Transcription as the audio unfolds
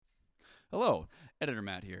Hello, Editor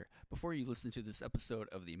Matt here. Before you listen to this episode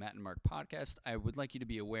of the Matt and Mark podcast, I would like you to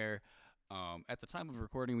be aware at the time of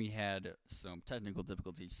recording, we had some technical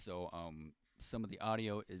difficulties, so some of the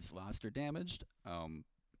audio is lost or damaged.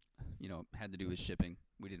 Had to do with shipping.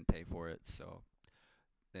 We didn't pay for it, so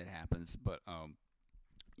that happens. But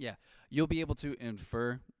yeah, you'll be able to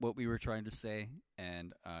infer what we were trying to say,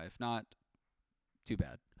 and if not, too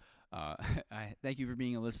bad. Uh, I thank you for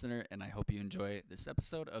being a listener, and I hope you enjoy this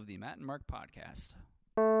episode of the Matt and Mark podcast.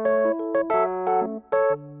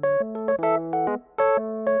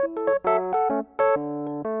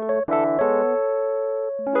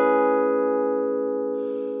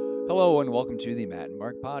 Hello, and welcome to the Matt and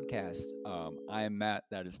Mark podcast. I am Matt.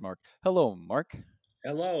 That is Mark. Hello, Mark.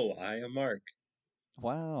 Hello, I am Mark.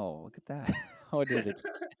 Wow, look at that. How did it?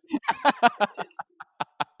 Just,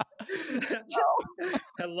 just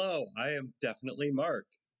hello, I am definitely Mark.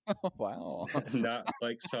 Wow. Not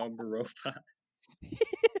like some robot.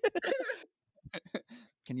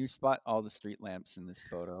 Can you spot all the street lamps in this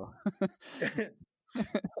photo?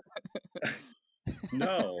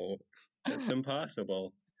 No, that's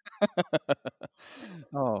impossible.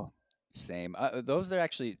 Oh, same. Those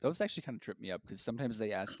actually kind of trip me up because sometimes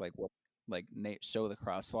they ask like what Nate show the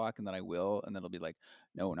crosswalk and then I will and then it'll be like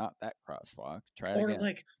no, not that crosswalk. Try it Or again.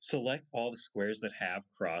 like select all the squares that have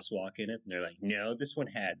crosswalk in it, and they're like, no, this one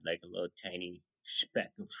had like a little tiny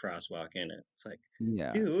speck of crosswalk in it. It's like,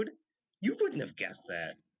 Yeah. dude, you wouldn't have guessed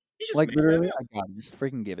that. You just Like made that literally, up. I got it. Just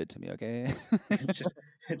freaking give it to me, okay? just,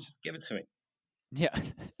 just give it to me. Yeah.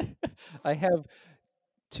 I have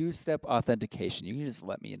two-step authentication. You can just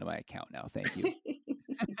let me into my account now. Thank you.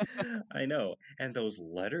 I know. And those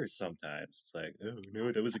letters sometimes, it's like, oh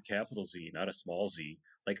no, that was a capital Z, not a small z.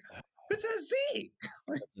 Like, it's a Z.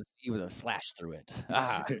 The C with a slash through it.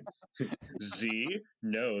 Ah. Z?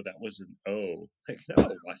 No, that was an O. Like, no,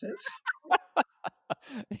 it wasn't.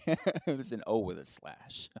 It was an O with a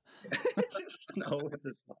slash. It was an O with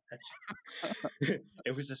a slash.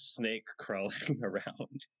 It was a snake crawling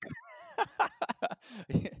around.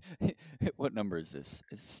 What number is this?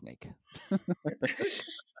 Is snake.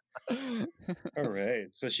 All right.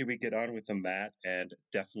 So should we get on with the Matt and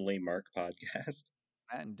definitely Mark podcast?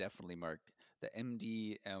 Matt and definitely Mark. The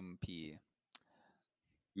MDMP.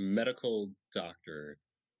 Medical doctor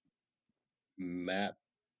Matt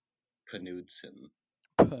Knudsen.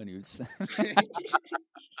 Knudsen.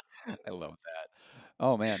 I love that.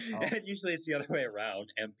 Oh man. And usually it's the other way around.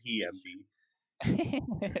 MPMD.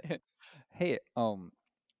 Hey,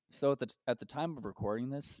 so at the time of recording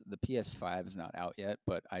this, the PS5 is not out yet,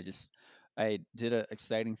 but I did an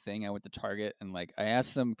exciting thing. I went to Target and like I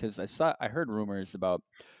asked them because I heard rumors about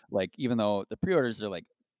like even though the pre-orders are like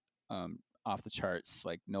off the charts,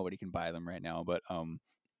 like nobody can buy them right now, but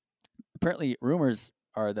apparently rumors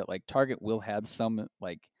are that like Target will have some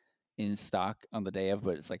like in stock on the day of,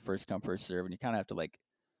 but it's like first come first serve, and you kind of have to like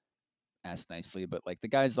ask nicely. But like the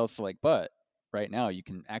guy's also like, but right now you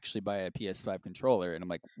can actually buy a PS5 controller, and I'm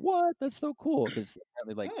like, what? That's so cool because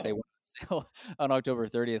apparently like they Oh, went on sale on October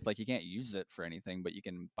 30th. Like you can't use it for anything, but you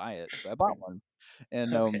can buy it. So I bought one,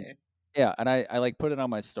 and okay. yeah, and I like put it on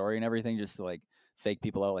my story and everything just to like fake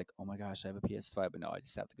people out like, oh my gosh, I have a PS5, but no, I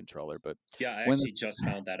just have the controller. But Yeah, I when actually just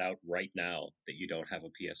found that out right now that you don't have a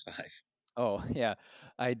PS5. Oh, yeah.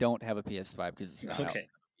 I don't have a PS5 because it's not out Okay. for another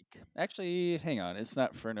week. Actually, hang on. It's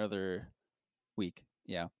not for another week.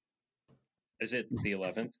 Yeah. Is it the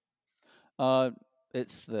 11th? Uh,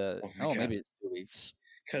 it's the Oh my oh God. maybe it's 2 weeks.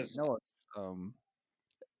 Because, No,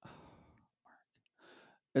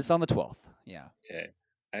 it's on the 12th. Yeah. okay,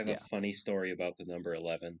 I have a Yeah. funny story about the number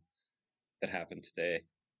 11 that happened today.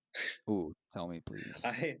 Ooh, tell me please.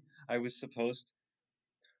 I was supposed,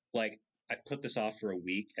 like, I put this off for a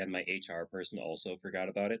week and my HR person also forgot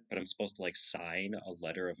about it, but I'm supposed to, like, sign a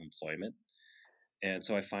letter of employment. And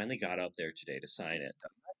so I finally got up there today to sign it.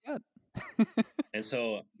 Not And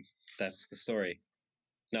so that's the story.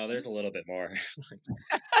 No, there's a little bit more.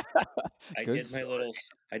 yet. Good story.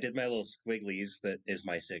 I did my little squigglies that is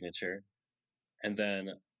my signature, and then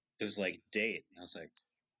it was like date, and I was like,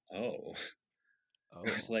 oh, I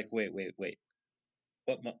was Oh. like, wait,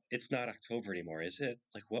 what month? It's not October anymore, is it?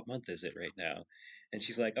 Like, what month is it right now? And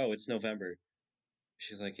she's like, oh, it's November.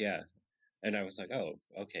 She's like, yeah, and I was like, oh,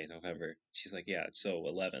 okay, November. She's like, yeah, so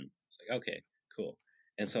 11. It's like, okay, cool.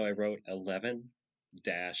 And so I wrote 11-11,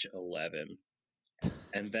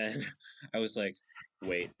 and then I was like,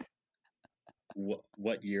 wait,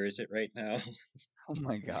 what year is it right now? Oh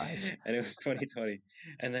my gosh. And it was 2020.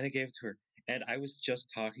 And then I gave it to her. And I was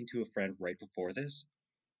just talking to a friend right before this,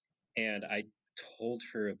 and I told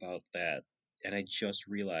her about that. And I just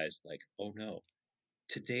realized, like, oh no,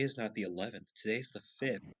 today is not the 11th. Today's the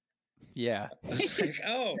 5th. Yeah. I was like,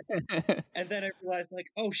 oh. And then I realized, like,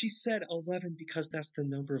 oh, she said 11 because that's the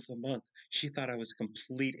number of the month. She thought I was a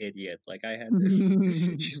complete idiot. Like, I had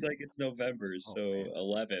to, she's like, it's November, Oh so man.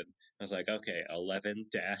 11. I was like, okay, 11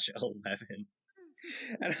 dash 11.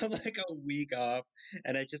 And I'm like a week off.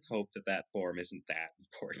 And I just hope that that form isn't that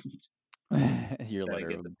important. Your Gotta letter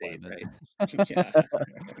get of the date employment. right. Yeah.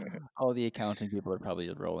 All the accounting people are probably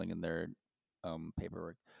just rolling in their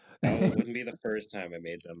paperwork. Oh, it wouldn't be the first time I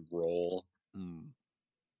made them roll. Mm.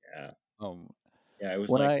 Yeah. Um, Yeah, it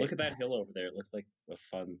was when like, I look at that hill over there. It looks like a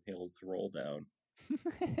fun hill to roll down.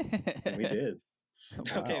 And we did.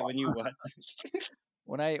 Okay, wow. when you what?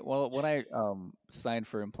 When I signed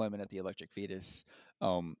for employment at the Electric Fetus,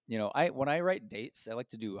 I when I write dates, I like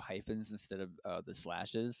to do hyphens instead of the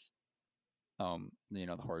slashes.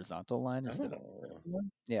 The horizontal line instead of the Oh, vertical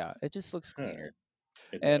one. Yeah, it just looks huh. cleaner.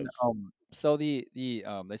 It And does. so they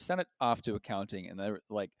sent it off to accounting, and they're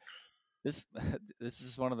like, this this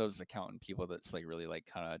is one of those accountant people that's like really like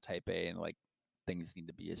kind of type A and like things need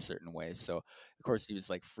to be a certain way. So of course he was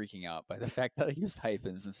like freaking out by the fact that I used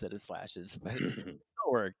hyphens instead of slashes, but it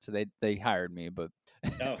still worked. They hired me, but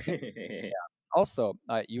Oh, also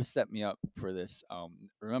you set me up for this.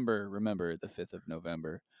 Remember the 5th of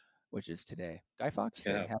November, which is today, Guy Fawkes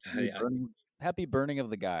Day. yeah, I, Happy burning of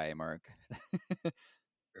the guy, Mark.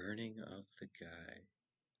 burning of the guy.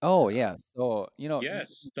 Oh Huh. yeah, so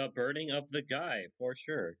Yes, the burning of the guy for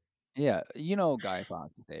sure. yeah, Guy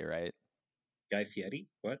Fawkes Day, right? Guy Fieri?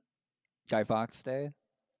 What? Guy Fawkes Day.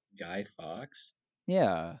 Guy Fox?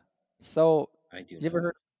 Yeah. So, I do you ever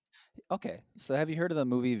heard? not. Okay, so have you heard of the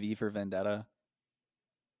movie V for Vendetta?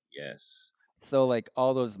 Yes. So, like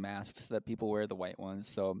all those masks that people wear, the white ones.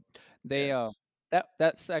 So, they Yes.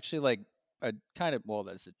 that's actually like a kind of, well,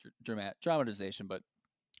 that's a dramatization, but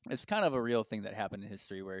it's kind of a real thing that happened in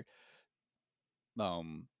history where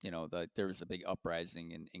there was a big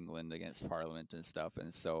uprising in England against Parliament and stuff,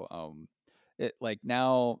 and so it like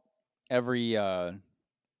now every uh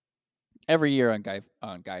every year on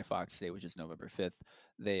Guy Fawkes Day, which is November 5th,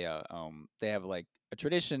 they have like a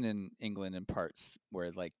tradition in England in parts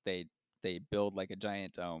where like they build like a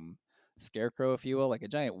giant scarecrow, if you will, like a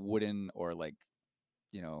giant wooden or like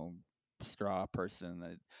you know straw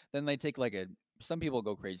person. Then they take like a some people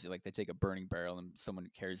go crazy, like they take a burning barrel and someone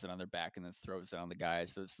carries it on their back and then throws it on the guy.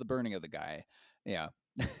 So it's the burning of the guy. Yeah.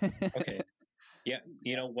 Okay. Yeah,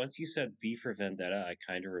 once you said V for Vendetta, I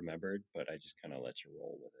kind of remembered, but I just kind of let you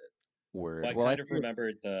roll with it. Well, Word. I Well, I kind of figured,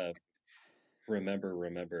 remembered the remember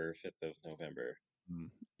 5th of November. mm,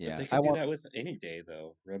 But yeah, they I could do want. that with any day,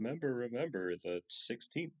 though. Remember the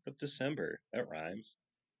 16th of December. That rhymes.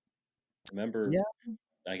 Remember, Yeah,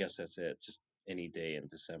 I guess that's it. Just any day in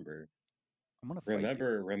December. I'm gonna fight you.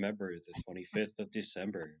 Remember the 25th of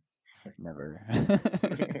December. Never.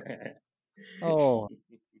 Oh,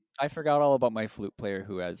 I forgot all about my flute player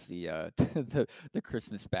who has the the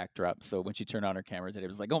Christmas backdrop. So when she turned on her camera today, it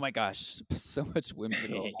was like, oh my gosh, so much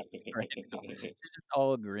whimsical happening right now. She's just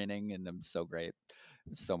all grinning, and I'm so great.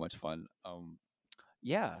 It's so much fun.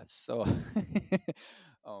 Yeah. So,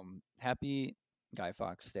 happy Guy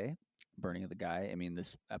Fawkes Day, burning of the guy. I mean,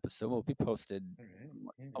 this episode will be posted All right.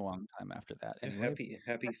 Yeah. a long time after that, Yeah, anyway.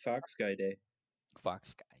 happy Fox Guy Day.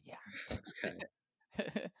 Fox guy, Fox Guy.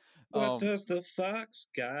 yeah. What does the Fox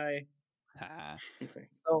Guy? Ah.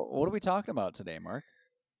 So, what are we talking about today, Mark?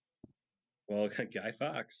 Well, Guy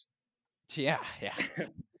Fox. Yeah, yeah,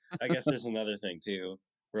 I guess there's another thing too.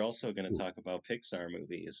 We're also going to talk about Pixar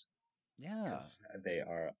movies yeah. because they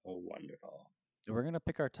are wonderful. We're gonna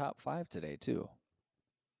pick our top 5 today too.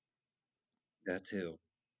 That too.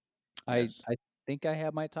 I Yes. I think I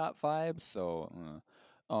have my top 5. So,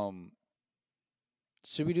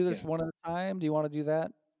 should we do this Yeah. one at a time? Do you want to do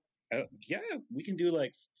that? Yeah. We can do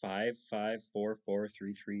like 5, 5, 4, 4,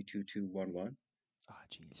 3, 3, 2, 2, 1, 1. Oh,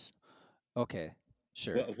 jeez. Okay,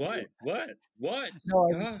 sure. What? No,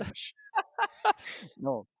 Gosh.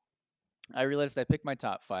 no. I realized I picked my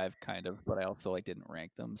top 5 kind of, but I also like didn't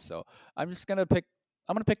rank them. So I'm just gonna pick.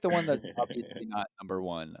 I'm gonna pick the one that's obviously not number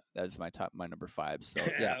one. That's my number 5. So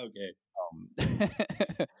yeah. Okay. Um,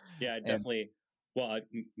 Yeah, I and definitely. Well,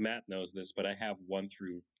 Matt knows this, but I have 1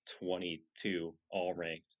 through 22 all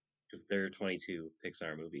ranked because there are 22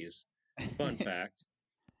 Pixar movies. Fun fact.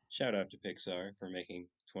 Shout out to Pixar for making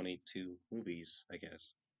 22 movies, I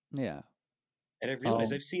guess. yeah. And I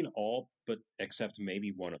realize Um, I've seen all but except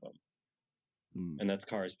maybe one of them, mm, and that's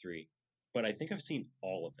Cars 3. But I think I've seen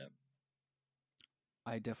all of them.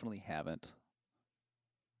 I definitely haven't.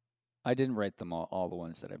 I didn't write them all the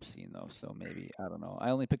ones that I've seen though, so maybe I don't know. I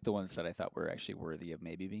only picked the ones that I thought were actually worthy of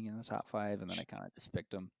maybe being in the top five, and then I kind of just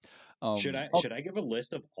picked them. Oh, Should I give a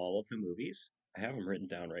list of all of the movies? I have them written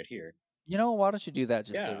down right here. why don't you do that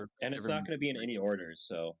just to Yeah, and refresh it's not everyone's going to be in memory? any order,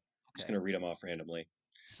 so I'm just Okay, going to read them off randomly.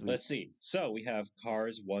 sweet. Let's see. So we have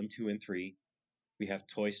Cars 1, 2, and 3. We have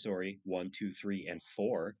Toy Story 1, 2, 3, and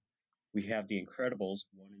 4. We have The Incredibles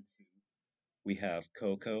 1 and 2. We have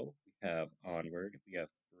Coco. We have Onward. We have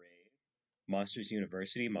Brave. Monsters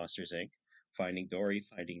University, Monsters Inc., Finding Dory,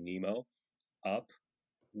 Finding Nemo, Up,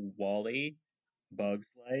 Wally, Bug's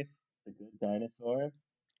Life, The Good Dinosaur,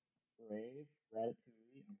 Brave,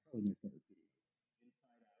 Ratatouille. I'm probably going to start repeating.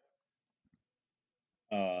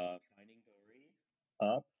 Inside Finding Dory,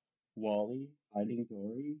 Up, Wally, Finding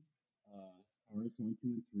Dory, Cars 1, 2,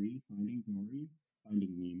 and 3, Finding Dory,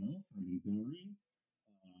 Finding Nemo, Finding Dory,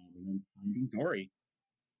 and then Finding Dory.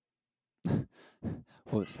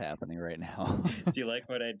 What's happening right now? Do you like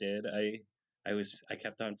what I did? I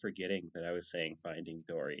kept on forgetting that I was saying Finding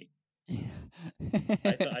Dory.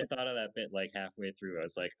 I thought of that bit like halfway through. I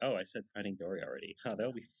was like, oh, I said Finding Dory already. Huh,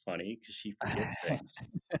 that'll be funny because she forgets things.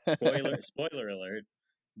 Spoiler alert.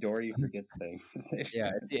 Dory forgets things. If you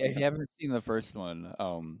Yeah, haven't if seen you haven't seen the first one,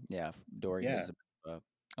 yeah, Dory yeah. has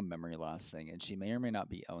a memory loss thing, and she may or may not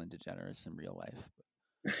be Ellen DeGeneres in real life.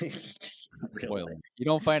 Real Spoiler. life. You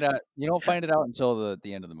don't find out. You don't find it out until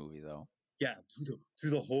the end of the movie, though. Yeah, through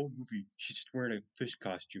the whole movie, she's just wearing a fish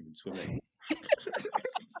costume and swimming.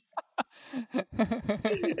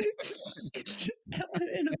 It's just Ellen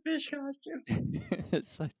in a fish costume.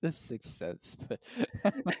 It's like the Sixth Sense, but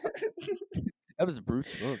that was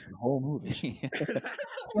Bruce Willis the whole movie. That's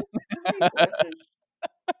Bruce Willis.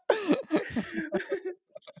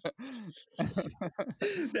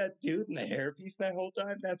 That dude in the hairpiece that whole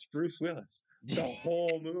time, that's Bruce Willis. The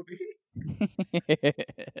whole movie.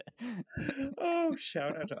 Oh,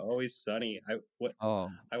 shout out to Always Sunny. Oh,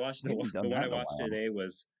 I watched we haven't the done one that I in a watched while. today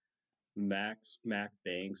was Mac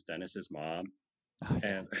Bangs, Dennis's mom, Oh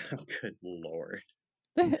yeah, and good lord,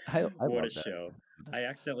 I what a love that. show. I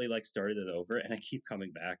accidentally like started it over and I keep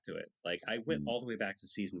coming back to it. Like I went Mm. all the way back to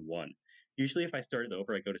season 1. Usually if I started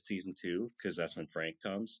over I go to season 2 because that's when Frank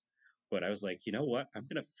comes. But I was like, you know what? I'm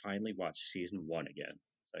gonna finally watch season 1 again.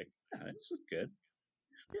 It's like, yeah, this is good.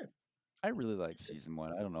 It's good. I really like season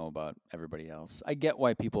one. I don't know about everybody else. I get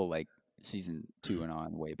why people like season two and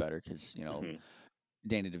on way better because Hmm.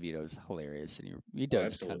 Danny DeVito is hilarious and he Oh,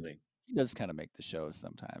 does absolutely. make the show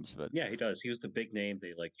sometimes. But Yeah, he does. He was the big name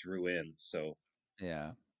they like drew in so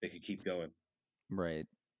yeah, they could keep going. right.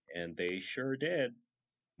 And they sure did.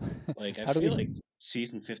 Like I How do feel we? like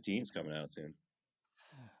season 15 is coming out soon.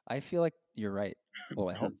 I feel like you're right. Well,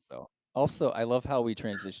 I hope so. Also, I love how we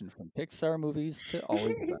transitioned from Pixar movies to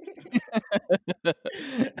Always Sunny.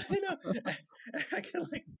 I know. I, I can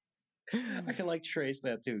like I can like trace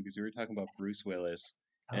that too because we were talking about Bruce Willis,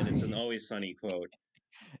 Oh, and it's an Always Sunny quote.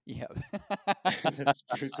 yeah. That's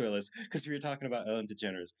Bruce Willis because we were talking about Ellen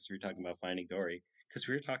DeGeneres because we were talking about Finding Dory because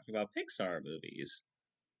we were talking about Pixar movies,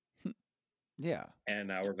 Yeah. and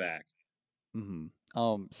now we're back. Hmm.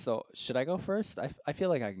 So should I go first? I feel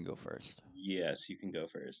like I can go first. Yes, you can go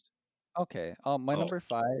first. Okay. My Oh number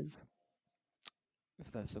five,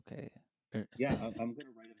 if that's okay. Er, yeah, I'm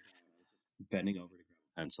gonna write it down. I was just bending over to grab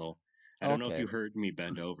a pencil. I don't know if Okay. you heard me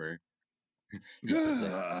bend over.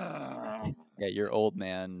 Yes. Yeah. Your old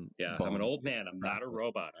man Yeah, I'm an bones. old man. I'm not a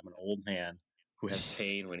robot. I'm an old man who has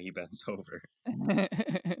pain when he bends over.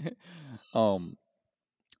 um.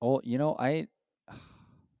 Well, jeez,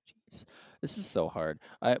 this is so hard.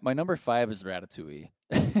 My number five is Ratatouille.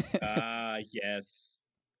 Ah, yes.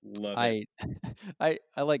 Love it. I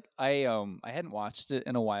I hadn't watched it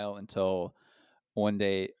in a while until one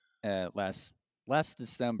day last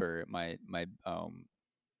December my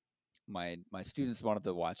students wanted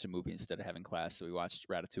to watch a movie instead of having class, so we watched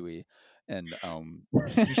Ratatouille, and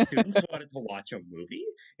Your students wanted to watch a movie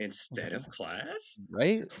instead of class?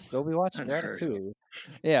 right, so we watched Unheard of. Ratatouille,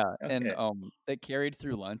 yeah, and Okay. they carried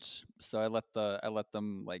through lunch, so I let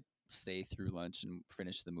them like stay through lunch and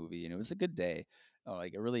finish the movie, and it was a good day,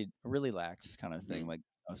 like a really lax kind of thing. Mhm. Like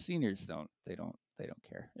seniors they don't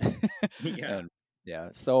care, Yeah. and yeah,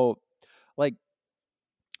 so like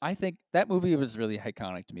I think that movie was really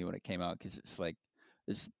iconic to me when it came out because it's like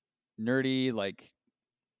this nerdy, like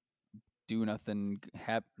do nothing,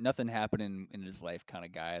 nothing happening in his life kind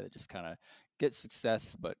of guy that just kind of gets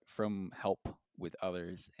success, but from help with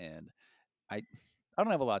others. And I, I don't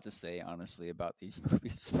have a lot to say honestly about these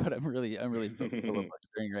movies, but I'm really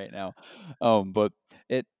filibustering right now. But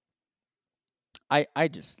it, I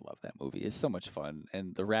just love that movie. It's so much fun,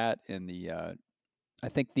 and the rat in the I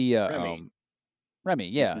think the Remy. Remy,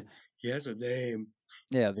 His yeah. he has a name.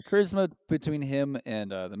 Yeah, the charisma between him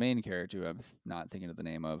and the main character, who I'm not thinking of the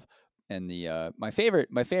name of, and the my favorite,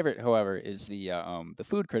 however, is the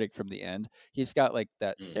food critic from the end. He's got like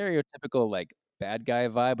that Mm. stereotypical like bad guy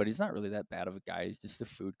vibe, but he's not really that bad of a guy. He's just a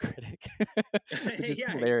food critic, which is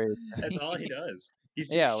Yeah, hilarious to that's me. all he does.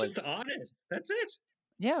 Yeah, He's like just honest. That's it.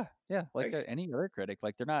 yeah, like Like, any other critic.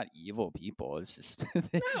 Like they're not evil people. It's just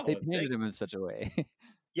they no, painted like, him in such a way.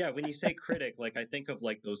 yeah, when you say critic, like I think of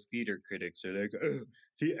like those theater critics who are like, oh,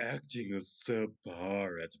 the acting is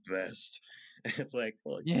subpar at best. And it's like,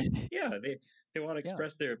 well, Yeah, yeah, they want to yeah,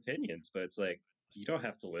 express their opinions, but it's like you don't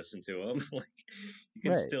have to listen to them. Like you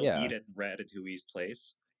can right, still yeah, eat at Ratatouille's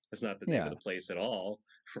place. That's not the name of yeah. the place at all.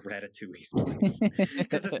 Ratatouille's place,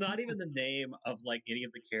 because it's not even the name of like any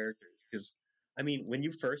of the characters. Because I mean, when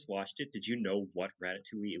you first watched it, did you know what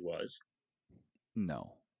Ratatouille was?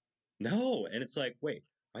 No. No, and it's like, wait,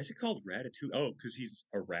 why is it called Ratatouille? Oh, because he's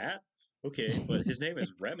a rat? Okay, but his name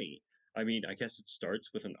is Remy. I mean, I guess it starts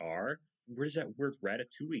with an R. Where does that word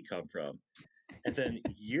ratatouille come from? And then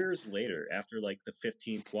years later, after like the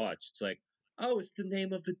 15th watch, it's like, oh, it's the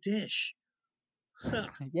name of the dish. Huh.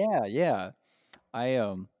 Yeah, yeah. I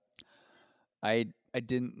I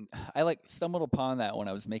didn't I like stumbled upon that when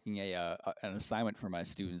I was making an assignment for my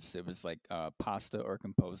students. It was like pasta or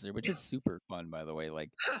composer, which is super fun by the way.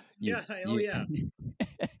 Like you Yeah, oh you yeah.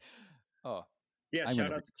 oh, Yeah, I'm shout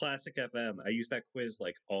gonna out to Classic FM. I use that quiz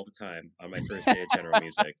like all the time on my first day of general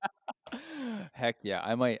music. Heck yeah,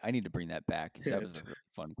 I need to bring that back because that was a really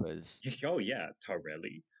fun quiz. Oh yeah,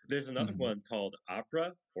 Torelli. There's another Mhm. one called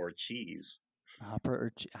Opera or Cheese. Opera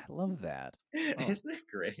or I love that. Oh. Isn't that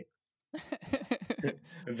great?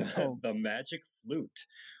 Oh. The magic flute,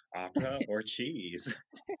 opera or cheese.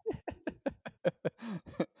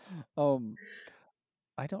 um,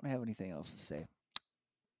 I don't have anything else to say.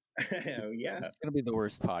 This Yeah, is gonna be the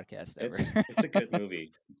worst podcast ever. it's a good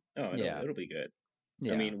movie. Oh, Yeah, it'll be good. I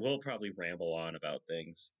yeah, mean, we'll probably ramble on about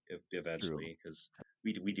things if, true. eventually because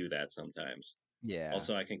we do that sometimes. Yeah.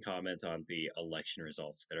 Also, I can comment on the election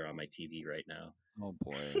results that are on my TV right now. Oh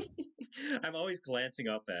boy. I'm always glancing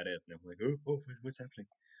up at it, and I'm like, oh, what's happening?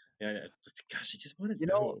 Yeah, gosh, I just want You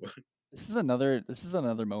to know, know. this is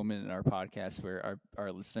another moment in our podcast where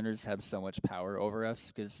our listeners have so much power over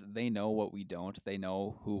us because they know what we don't. They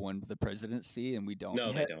know who won the presidency and we don't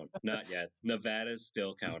No, they yet. don't. Not yet. Nevada's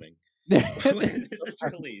still counting. They're When this is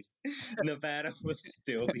released, Nevada will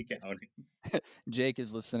still be counting. Jake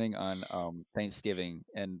is listening on Thanksgiving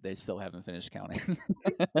and they still haven't finished counting.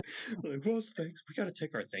 Like, well, thanks. We got to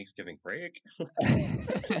take our Thanksgiving break.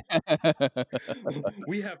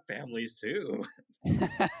 We have families too.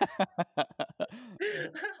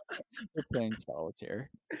 They're playing solitaire.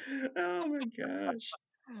 Oh my gosh.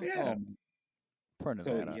 Yeah. Um, poor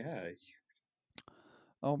So Nevada. yeah, let's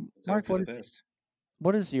hope Mark, for the best.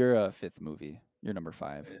 what is your fifth movie? Your number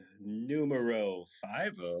five? Numero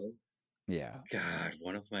 50. Yeah. God,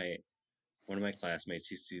 one of my classmates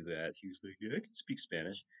used to do that. He was like, "Yeah, I can speak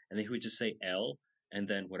Spanish," and then he would just say "L," and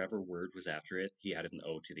then whatever word was after it, he added an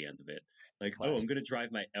O to the end of it. Like, "Oh, I'm Classic. gonna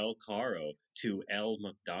drive my El Caro to El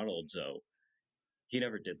McDonald's." He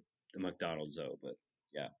never did the McDonald's but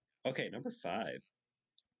yeah. Okay, number 5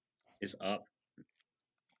 is Up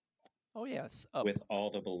Oh yes, Up. with all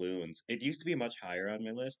the balloons. It used to be much higher on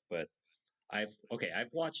my list, but I've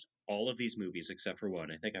watched all of these movies except for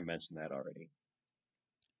one. I think I mentioned that already.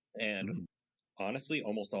 And Mhm. honestly,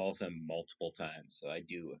 almost all of them multiple times. So I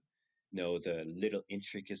do know the little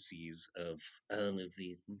intricacies of all of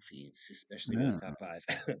these movies, especially with the top five.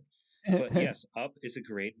 But yes, Up is a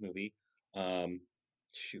great movie. Um,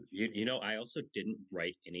 shoot, I also didn't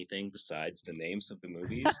write anything besides the names of the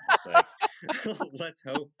movies. It's like, let's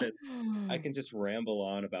hope that I can just ramble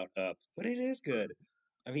on about Up, but it is good.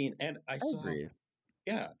 I mean, and I I saw, agree.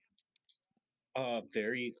 yeah, a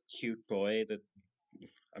very cute boy that,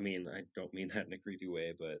 I mean, I don't mean that in a creepy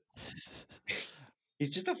way, but he's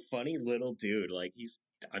just a funny little dude. Like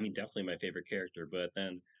I mean, definitely my favorite character. But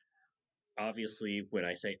then, obviously, when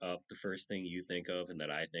I say Up, the first thing you think of and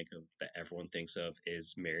that I think of, that everyone thinks of,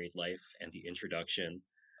 is Married Life and the introduction.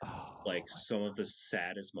 Oh Like my. some of the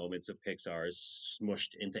saddest moments of Pixar is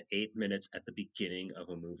smushed into 8 minutes at the beginning of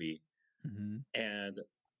a movie. Mhm. And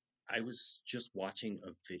I was just watching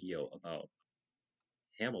a video about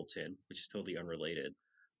Hamilton, which is totally unrelated,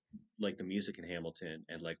 like the music in Hamilton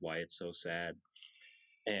and like why it's so sad.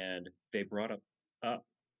 And they brought up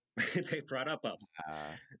they brought up.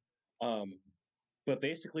 Uh, Um, but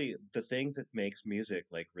basically, the thing that makes music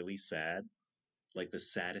like really sad, like the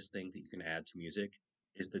saddest thing that you can add to music,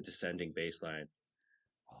 is the descending bass line.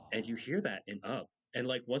 And you oh, hear that in Up. And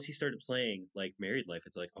like once he started playing like Married Life,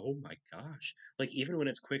 it's like, oh my gosh. Like even when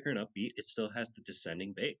it's quicker and upbeat, it still has the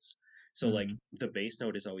descending bass. So like Hmm. the bass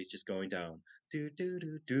note is always just going down. Do do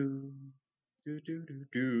do do do do do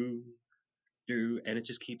do do, and it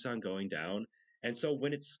just keeps on going down. And so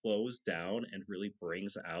when it slows down and really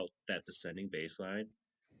brings out that descending bass line,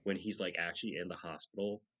 when he's like actually in the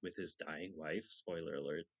hospital with his dying wife, spoiler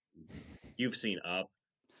alert, you've seen Up,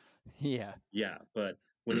 Yeah. yeah, but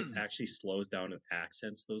when it actually slows down and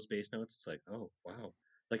accents those bass notes, it's like, oh wow.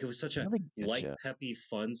 Like it was such a Really get light, you. peppy,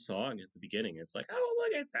 fun song at the beginning. It's like, oh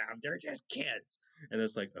look at them, they're just kids. And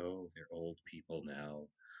it's like, oh, they're old people now.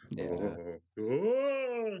 Yeah. Oh,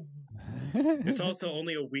 oh. It's also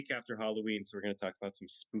only a week after Halloween, so we're gonna talk about some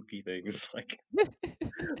spooky things like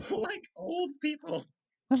old people.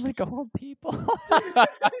 Like old people.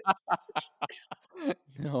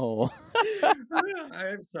 No.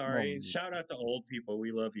 I'm Oh sorry. my. Shout out to old people.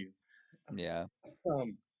 We love you. Yeah.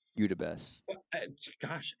 Um, You the best. but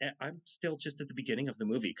gosh, I'm still just at the beginning of the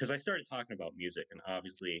movie because I started talking about music, and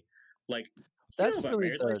obviously, like you know That's about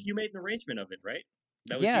really Married Life. the You made an arrangement of it, right?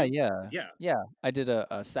 That was Yeah, you. yeah. Yeah. Yeah. I did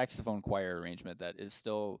a saxophone choir arrangement that is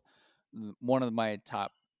still one of my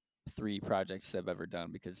top 3 projects I've ever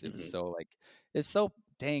done because it was Hmm. so like it's so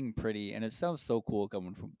dang pretty and it sounds so cool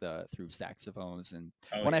coming from the through saxophones and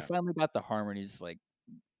Oh when I yeah. finally got the harmonies like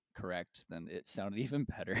correct, then it sounded even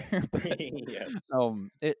better. But Yes.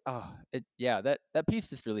 it yeah, that piece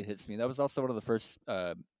just really hits me. That was also one of the first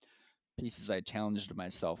pieces I challenged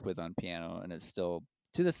myself with on piano, and it's still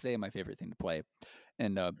to this day my favorite thing to play.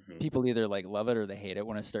 And Hmm. people either like love it or they hate it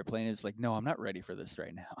when I start playing it. It's like, no, I'm not ready for this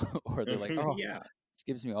right now, or they're like, oh, Yeah. this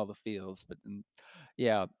gives me all the feels. But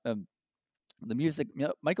yeah, the music,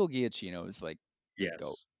 Michael Giacchino is like the goat.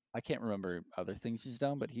 Yes. I can't remember other things he's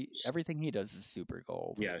done, but he everything he does is super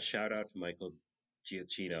gold. Yeah, shout out to Michael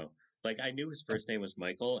Giacchino. Like I knew his first name was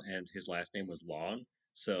Michael and his last name was Long,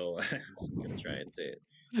 so I was gonna try and say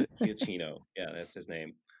it. Giacchino. Yeah, that's his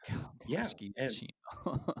name. Oh Yeah, gosh, and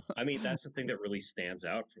Giacchino. I mean that's the thing that really stands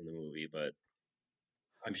out from the movie, but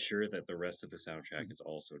I'm sure that the rest of the soundtrack is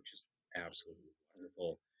also just absolutely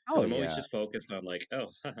wonderful. Because Oh I'm always yeah, just focused on like, oh,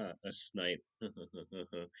 haha, a snipe,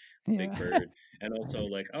 big yeah. bird, and also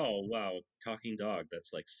like, oh wow, talking dog.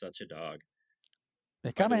 That's like such a dog.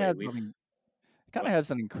 It By kind the of way, has we've something. It kind of what? has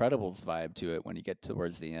an Incredibles vibe to it when you get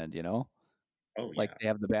towards the end. Oh Like yeah. they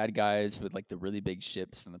have the bad guys with like the really big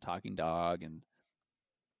ships and the talking dog, and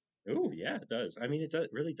Oh yeah, it does. I mean,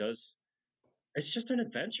 really does. It's just an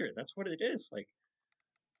adventure. That's what it is. Like,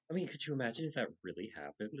 I mean, could you imagine if that really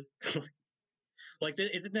happened? Like,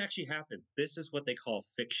 it didn't actually happen. This is what they call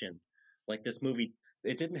fiction. Like this movie,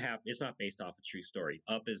 it didn't happen. It's not based off a true story.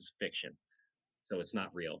 Up is fiction, so it's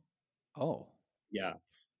not real. oh, Yeah.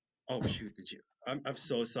 Oh shoot, did you? I'm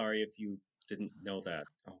so sorry if you didn't know that.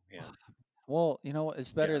 Oh man. well, Yeah,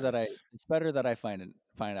 it's it's better that I find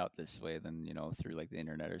out this way than through like the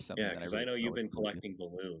internet or yeah, something that I because I really know don't know you've what been the movie. collecting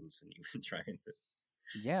balloons and you've been trying to.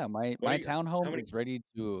 Yeah, my What are my you? How townhome many? is ready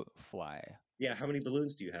to fly. Yeah, how many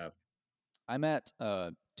balloons do you have? I'm at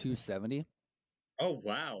 270. Oh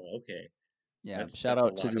wow. Okay, Yeah, shout that's a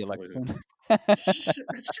out to lot the of election. balloons.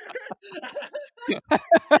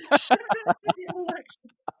 Shout out to the election.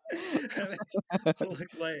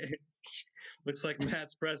 looks like looks like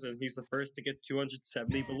Matt's present. He's the first to get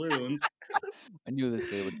 270 balloons. I knew this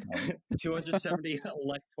day would come. 270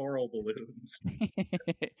 electoral balloons.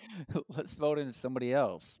 Let's vote in somebody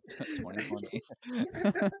else. 2020.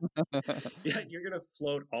 Yeah, you're gonna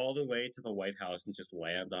float all the way to the White House and just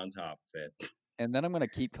land on top of it. And then I'm gonna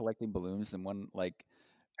keep collecting balloons, and when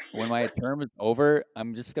my term is over,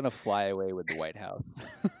 I'm just gonna fly away with the White House.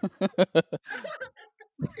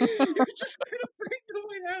 You're just gonna bring the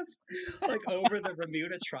White House like over the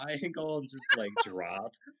Bermuda Triangle and just like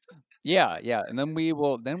drop. Yeah, yeah, and then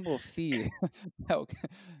we'll see how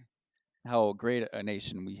how great a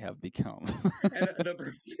nation we have become. And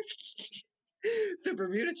the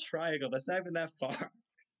Bermuda Triangle, that's not even that far.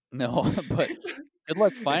 No, but It's, good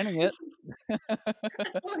luck finding it.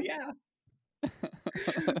 well, yeah.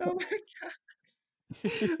 Oh my god.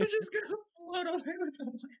 I'm just gonna float away with the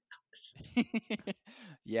White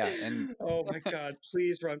Yeah, and House. Oh my god.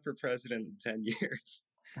 Please run for president in 10 years.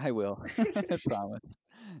 I will. I promise.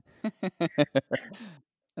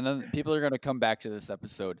 And then people are going to come back to this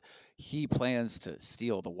episode. He plans to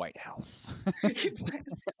steal the White House.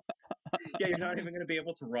 Yeah, you're not even gonna be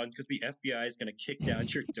able to run because the FBI is gonna kick down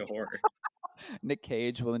your door. Nick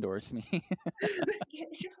Cage will endorse me.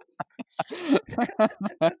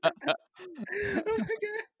 Oh my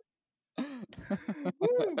god.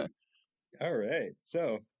 Woo. All right.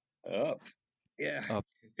 So up. Yeah. Up.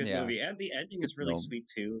 Good Yeah, movie, and the ending good is really film. sweet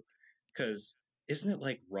too, because isn't it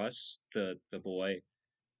like Russ, the boy,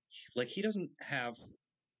 like he doesn't have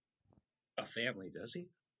a family, does he?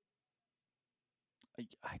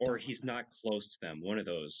 I Or don't. he's not close to them. One of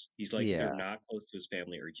those. He's like either Yeah, not close to his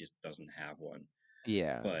family or he just doesn't have one.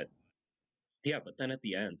 yeah. But yeah, but then at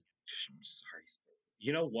the end, sorry.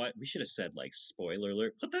 You know what? We should have said like spoiler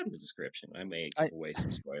alert. Put that in the description. I may I give away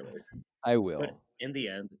some spoilers. I But will. in the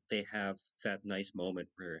end, they have that nice moment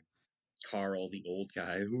where Carl, the old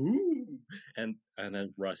guy, "Ooh," and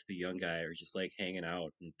then Russ, the young guy, are just like hanging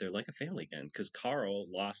out, and they're like a family again. Because Carl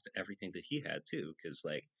lost everything that he had too, because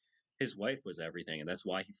like his wife was everything, and that's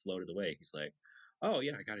why he floated away. He's like, "Oh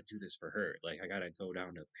yeah, I got to do this for her. Like I got to go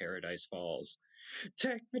down to Paradise Falls.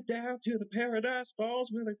 Take me down to the Paradise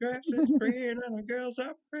Falls where the grass is green and the girls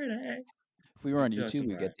are pretty." If we were He on does YouTube, he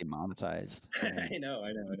we'd right? get demonetized, right? I know,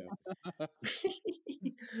 I know, I know.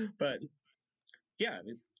 But yeah,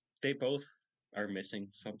 they both are missing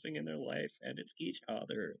something in their life, and it's each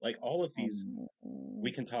other. Like all of these,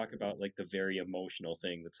 we Oh. can talk about like the very emotional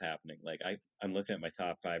thing that's happening. Like I'm looking at my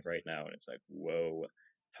top five right now, and it's like, whoa,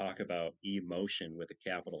 talk about emotion with a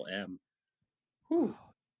capital M. Whew.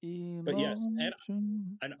 But yes,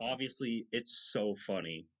 Emotion. and obviously it's so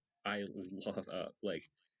funny. I love like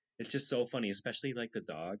it's just so funny, especially like the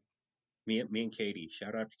dog. Me and Katie,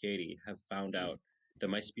 shout out to Katie, have found out that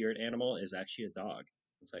my spirit animal is actually a dog.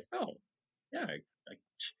 It's like, oh, yeah,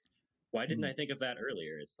 why didn't Hmm. I think of that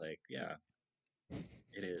earlier? It's like, yeah,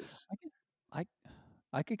 it is. I could,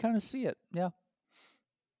 I, I could kind of see it. Yeah.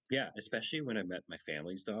 Yeah, especially when I met my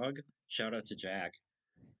family's dog. Shout out to Jack.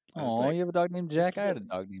 I was Oh, like, you have a dog named this Jack. I had little,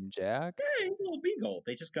 a dog named Jack. yeah, he's a little beagle.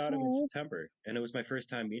 They just got him in Oh. September, and it was my first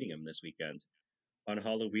time meeting him this weekend on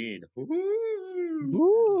Halloween. Woo!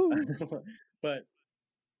 Boo. But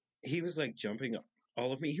he was like jumping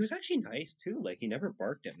all of me. He was actually nice too. Like he never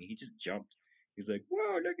barked at me. He just jumped. He's like,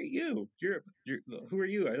 "Whoa, look at you! You're who are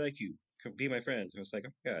you? I like you. Come be my friend." I was like,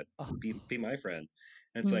 "Oh my God, Oh. be my friend."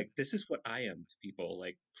 And it's Hmm. like, this is what I am to people.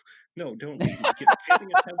 Like, no, don't leave me. Pay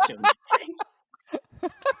me attention.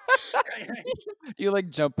 I just, You like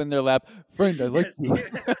jump in their lap, friend. I like yes, you.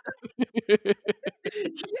 yeah, yeah.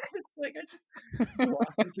 It's like I just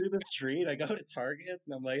walking through the street. I go to Target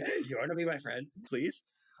and I'm like, "Hey, you want to be my friend, please?"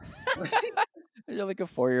 You're like a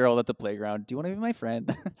 4-year-old at the playground. Do you want to be my friend?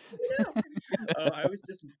 I was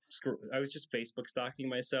just Facebook stalking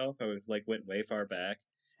myself. I was like went way far back,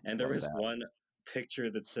 and there Love was that. one picture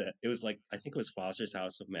that said it was like I think it was Foster's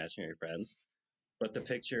House of Imaginary Friends, but the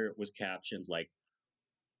picture was captioned like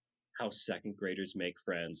how second graders make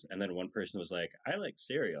friends, and then one person was like, "I like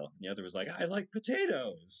cereal," and the other was like, "I like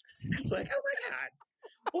potatoes." It's like, oh my God,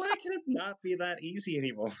 why can it not be that easy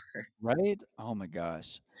anymore? Right? Oh my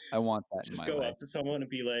gosh. I want that in Just my go life. up to someone and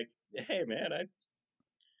be like, "Hey man, I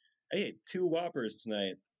ate two Whoppers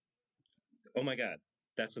tonight." Oh my God.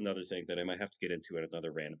 That's another thing that I might have to get into at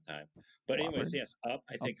another random time. But anyways, Whopper? yes, Up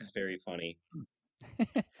I think Okay. is very funny.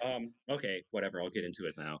 Okay, whatever, I'll get into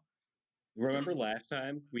it now. Remember last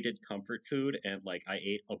time we did comfort food and like I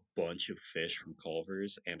ate a bunch of fish from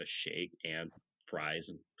Culver's and a shake and fries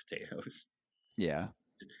and potatoes? Yeah.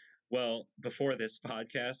 Well, before this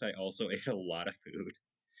podcast, I also ate a lot of food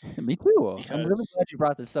Me too. I'm really because glad you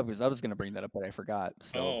brought this up because I was gonna bring that up, but I forgot.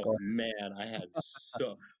 So oh go man, I had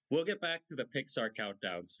so. We'll get back to the Pixar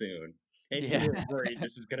countdown soon. And you ahead. were worried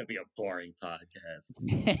this is going to be a boring podcast.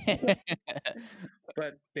 Yeah.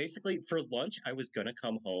 But basically, for lunch, I was going to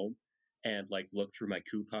come home and like look through my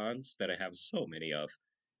coupons that I have so many of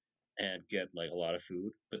and get like a lot of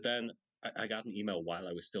food. But then I got an email while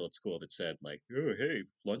I was still at school that said, like, oh, hey,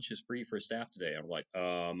 lunch is free for staff today. I'm like,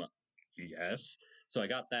 yes. So I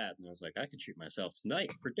got that and I was like, I could treat myself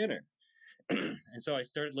tonight for dinner. And so I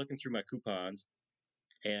started looking through my coupons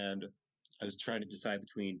and I was trying to decide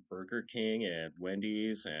between Burger King and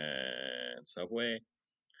Wendy's and Subway.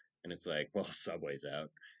 And it's like, well, Subway's out.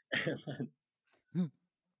 And then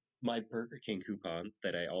my Burger King coupon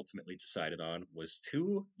that I ultimately decided on was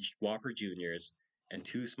two Whopper Juniors and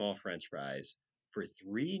two small French fries for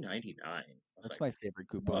 $3.99. I was That's like, my favorite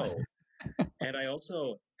coupon. whoa. And I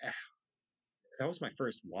also that was my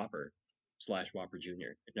first Whopper slash Whopper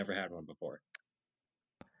Junior. I'd never had one before.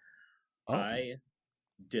 Oh. I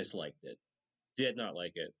disliked it. Did not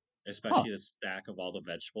like it, Huh. especially the stack of all the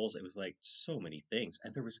vegetables. It was like so many things,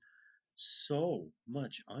 and there was so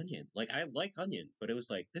much onion. Like I like onion, but it was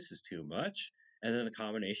like this is too much. And then the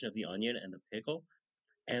combination of the onion and the pickle,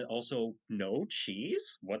 and also no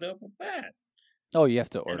cheese. What up with that? Oh, you have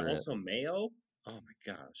to And order it. also mayo. Oh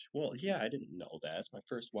my gosh. Well, yeah, I didn't know that. It's my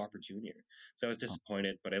first Whopper Junior, so I was Oh.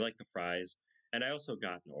 disappointed. But I like the fries, and I also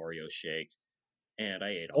got an Oreo shake. and I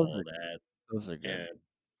ate Those all are of that, those are good. and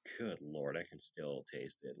good lord, I can still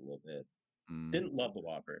taste it a little bit. Mm, Didn't love the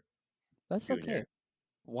Whopper that's okay. Junior.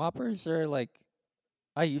 Whoppers are like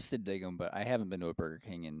I used to dig them, but I haven't been to a Burger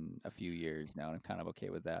King in a few years now, and I'm kind of okay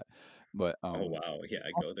with that. But Oh wow, yeah,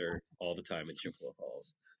 I go there all the time in Chippewa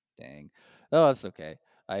Falls. dang, oh, that's okay.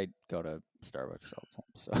 I go to Starbucks all the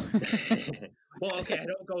time, so Well, okay, I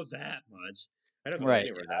don't go that much. I don't go right.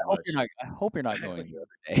 anywhere Yeah, that much. I hope you're not I going don't, the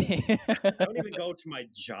other I day. don't even go to my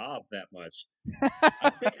job that much. I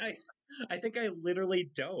think I, I think I literally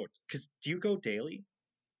don't. Cause do you go daily?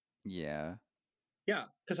 Yeah, Yeah,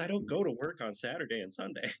 because I don't go to work on Saturday and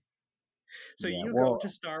Sunday. So yeah. you go Well, to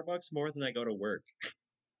Starbucks more than I go to work.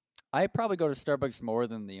 I probably go to Starbucks more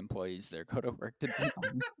than the employees there go to work. To be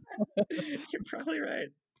honest. You're probably right.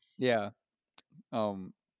 Yeah.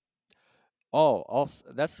 Um. Oh,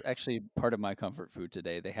 also, that's actually part of my comfort food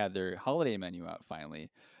today. They had their holiday menu out finally,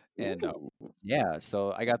 and Ooh. yeah,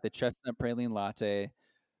 so I got the chestnut praline latte.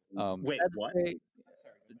 Wait, Sad to what? say, I'm sorry, go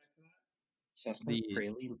back to that. Chestnut the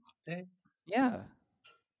praline latte? yeah,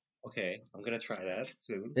 Okay, I'm gonna try that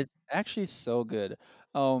soon. it's actually so good.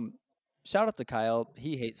 Um, Shout out to Kyle.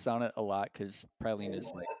 He hates on it a lot because praline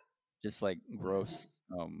is like just like gross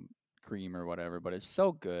cream or whatever, but it's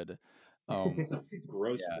so good. Um,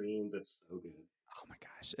 Gross yeah. cream, that's so good. Oh my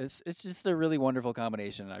gosh, it's just a really wonderful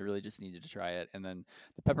combination. I really just needed to try it. And then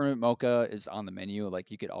the peppermint mocha is on the menu.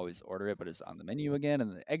 Like you could always order it, but it's on the menu again.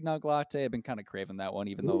 And the eggnog latte, I've been kind of craving that one,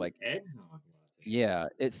 even though Ooh, like eggnog latte. yeah,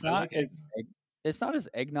 it's I not like as eggnog. it's not as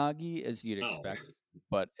eggnoggy as you'd Oh. expect,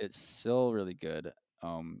 but it's still really good.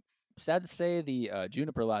 Um, Sad to say the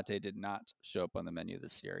juniper latte did not show up on the menu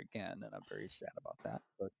this year again, and I'm very sad about that.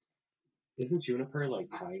 But Isn't juniper like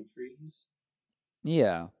pine trees?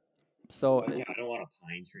 yeah, so Yeah, I don't want a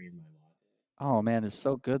pine tree in my oh man, it's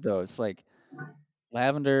so good though. It's like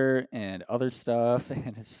lavender and other stuff,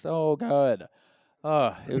 and it's so good.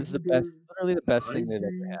 Oh, it was the latte. best, literally the best thing Pine they've ever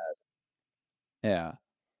trees? had. Yeah,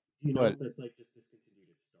 Do you know but if that's like just discontinued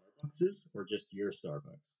at Starbucks or just your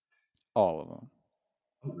Starbucks? all of them,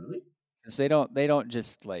 Oh, really? 'cause they don't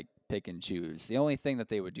just like pick and choose. The only thing that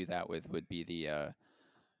they would do that with would be the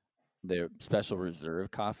special reserve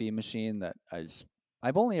coffee machine that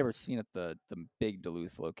I've only ever seen at the big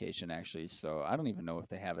Duluth location actually. So I don't even know if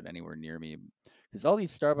they have it anywhere near me. Because all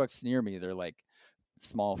these Starbucks near me, they're like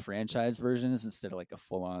small franchise versions instead of like a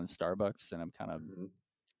full on Starbucks, and I'm kind of Hmm.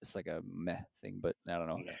 it's like a meh thing, but I don't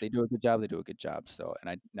know. Yeah. If they do a good job, they do a good job. So, and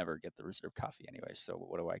I never get the reserve coffee anyway, so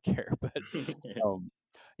what do I care? But um,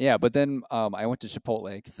 yeah. But then I went to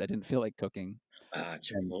Chipotle because I didn't feel like cooking, Ah, and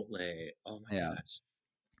Chipotle. Oh my yeah, gosh.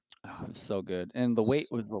 oh, it was so good. And the wait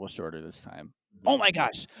was a little shorter this time. Oh Mhm. my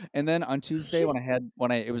gosh! And then on Tuesday when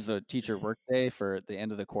I it was a teacher work day for the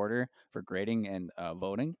end of the quarter for grading and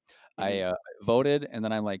voting, I Mhm. voted, and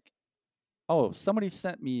then I'm like, oh, somebody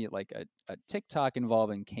sent me like a TikTok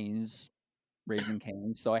involving Canes Raising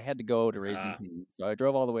Cane's, so I had to go to Raising Ah, Cane's. So I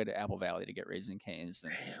drove all the way to Apple Valley to get Raising Cane's,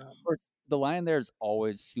 and damn. of course, the line there is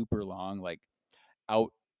always super long, like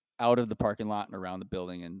out out of the parking lot and around the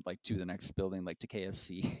building and like to the next building, like to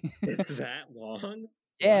KFC. It's that long?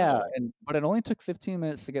 Yeah, Wow. and but it only took 15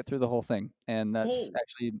 minutes to get through the whole thing, and Oh,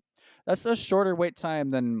 that's a shorter wait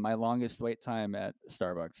time than my longest wait time at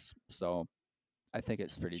Starbucks. So I think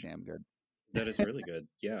it's pretty damn good. that is really good.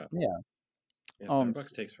 Yeah. Yeah. Yeah, Um.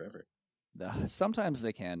 Starbucks takes forever. Sometimes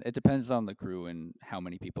they can. It depends on the crew and how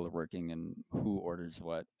many people are working and who orders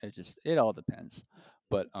what. It all depends.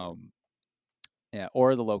 But yeah,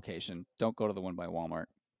 or the location. Don't go to the one by Walmart.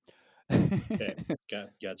 Okay,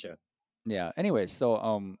 gotcha. Yeah. Anyway,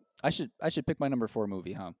 so I should pick my number 4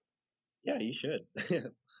 movie, huh? Yeah, you should.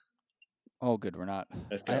 Oh, good. We're not.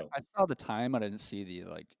 Let's go. I saw the time. I didn't see the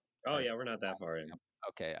like Oh our yeah, we're not that far in. timestamp.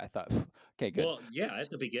 Okay, I thought. Okay, good. Well, yeah, at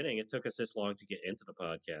the beginning, it took us this long to get into the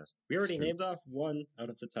podcast. We It's already true. named off one out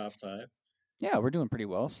of the top five. Yeah, we're doing pretty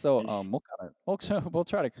well. So And we'll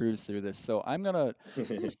try to cruise through this. So I'm gonna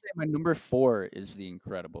say my number 4 is The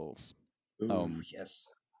Incredibles. ooh, Um,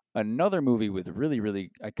 yes. Another movie with really,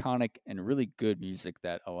 really iconic and really good music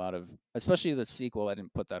that a lot of, especially the sequel, I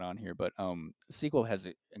didn't put that on here, but the sequel has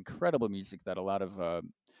incredible music that a lot of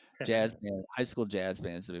high school jazz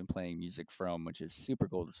bands have been playing music from, which is super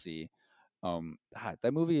cool to see.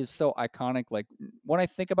 That movie is so iconic. Like when I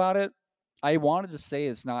think about it, I wanted to say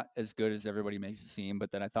it's not as good as everybody makes it seem,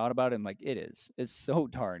 but then I thought about it and like it is. It's so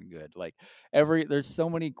darn good. Like there's so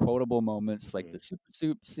many quotable moments, like Mhm. the super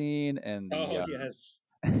soup scene and Oh the yes.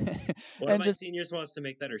 One of and my just seniors wants to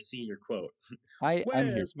make that her senior quote. I'm here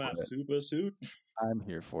Where's my for it. super suit? I'm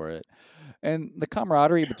here for it. And the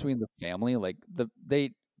camaraderie between the family, like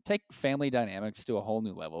take family dynamics to a whole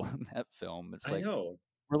new level in that film. It's I like know.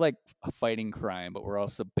 we're like fighting crime, but we're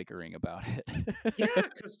also bickering about Yeah, it.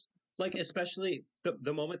 because like especially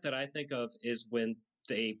the moment that I think of is when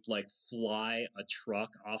they like fly a truck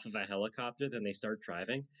off of a helicopter, then they start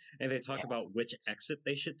driving, and they talk about which exit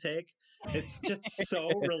they should take. It's just so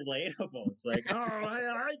relatable. It's like, oh,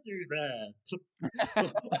 I do that,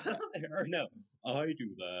 or no, I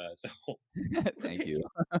do that. So, Thank you.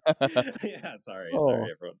 yeah, sorry, Oh,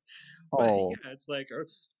 everyone. But oh. yeah, it's like,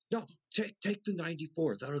 no, take the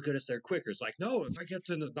 94. That'll get us there quicker. It's like, no, if I get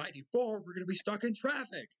to the 94, we're gonna be stuck in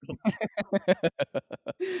traffic.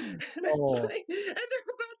 And it's Oh, like, and they're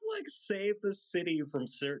about to like save the city from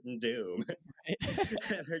certain doom,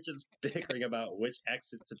 and they're just bickering about which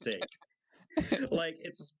exit to take. Like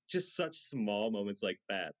it's just such small moments like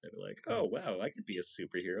that. They're like, oh wow, I could be a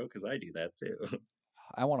superhero because I do that too.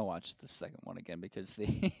 I want to watch the second one again because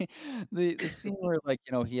the scene where like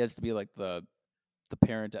he has to be like the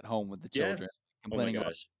parent at home with the children Yes. Oh my complaining about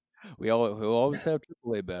gosh. we always have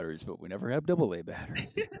AAA batteries, but we never have AA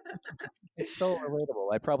batteries. It's so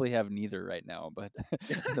relatable. I probably have neither right now, but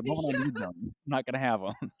the moment I need Yeah, them, I'm not gonna have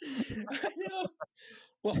them. I know.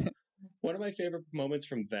 Well, one of my favorite moments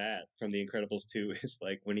from that, from The Incredibles 2, is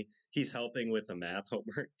like when he's helping with the math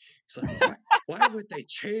homework. He's like, why would they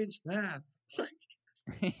change math?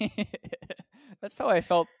 That's how I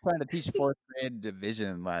felt trying to teach fourth grade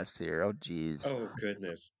division last year. Oh, geez. Oh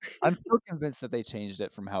goodness. I'm still convinced that they changed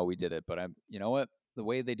it from how we did it, but you know what? The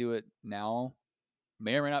way they do it now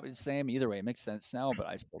may or may not be the same. Either way, it makes sense now, but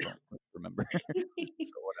I still don't remember.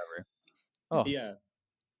 So whatever. Oh, Yeah.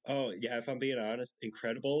 Oh yeah, if I'm being honest,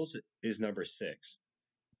 Incredibles is number 6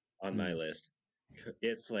 on my mm, list.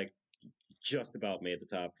 It's like just about made the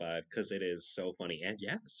top 5 because it is so funny. And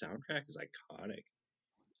yeah, the soundtrack is iconic.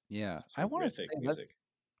 yeah. It's I want to terrific say that's. music.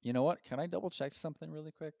 You know what? Can I double check something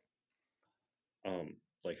really quick?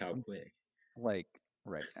 Like how Um, quick? like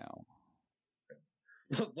right now.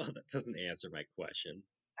 Well, that doesn't answer my question.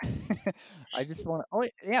 I just want to. Oh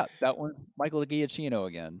yeah, that one. Michael Giacchino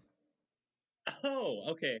again. Oh,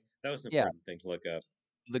 okay. That was an Yeah, important thing to look up.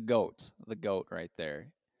 the goat right there.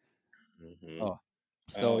 Hmm. Oh,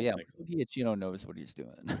 so Oh, yeah, Michael. Michael Giacchino knows what he's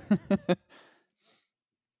doing.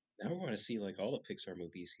 Now I want to see like all the Pixar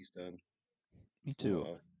movies he's done. Me too.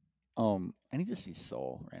 Oh, I need to see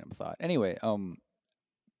Soul. Random thought. Anyway, I don't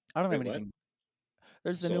have wait, what? anything.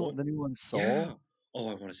 There's Soul? the new one, Soul. Yeah. Oh,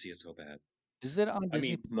 I want to see it so bad. Is it on I Disney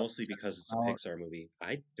mean, mostly Plus because it's a now? Pixar movie.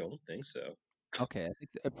 I don't think so. Okay, I think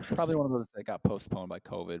probably Honestly. one of those that got postponed by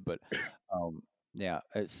COVID, but um, yeah,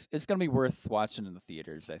 it's gonna be worth watching in the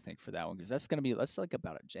theaters. I think for that one because that's like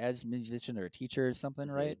about a jazz musician or a teacher or something,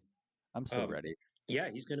 Hmm. right? I'm so Um, ready. yeah,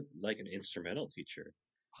 he's gonna like an instrumental teacher.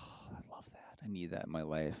 Oh, I love that. I need that in my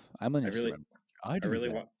life. I'm an I really, instrumental. I I do really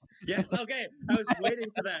that. want. Yes, okay. I was waiting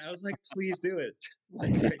for that. I was like, please do it,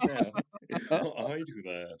 like right now. Oh, I do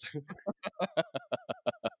that.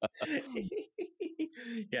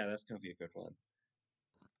 Yeah, that's gonna be a good one.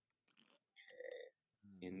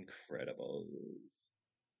 Incredibles.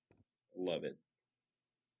 Love it.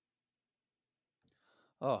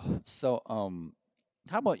 Oh, so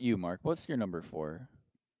how about you, Mark? What's your number 4?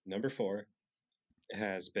 Number 4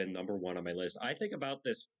 has been number 1 on my list. I think about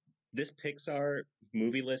this Pixar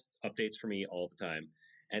movie list updates for me all the time.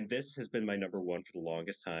 And this has been my number 1 for the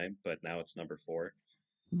longest time, but now it's number 4.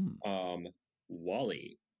 Hmm. Um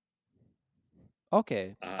Wally.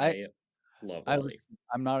 Okay, I love I Wally. was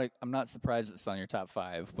I'm not surprised it's on your top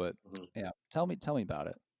 5, but Mhm. yeah, tell me about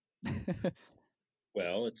it.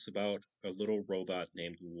 Well, it's about a little robot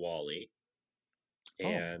named Wally. Oh.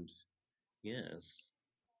 And yes.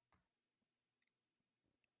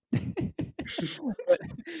 But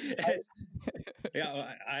And it's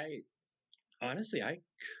yeah, I honestly, I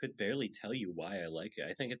could barely tell you why I like it.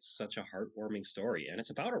 I think it's such a heartwarming story, and it's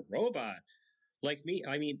about a robot like me.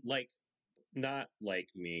 I mean, like not like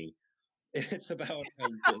me. It's about a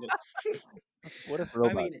little. what if I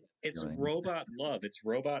robots mean, have it's feelings? robot love. It's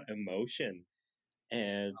robot emotion,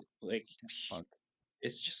 and like Fuck.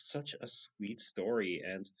 it's just such a sweet story.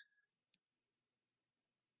 And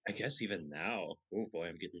I guess even now, oh boy,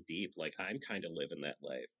 I'm getting deep. Like I'm kind of living that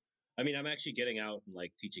life. I mean, I'm actually getting out and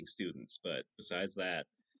like teaching students, but besides that,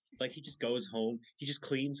 like he just goes home, he just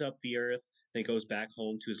cleans up the earth, then goes back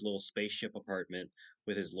home to his little spaceship apartment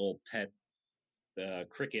with his little pet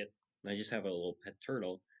cricket. And I just have a little pet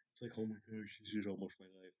turtle. It's like, oh my gosh, this is almost my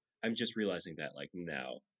life. I'm just realizing that like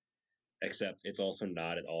now, except it's also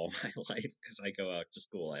not at all my life because I go out to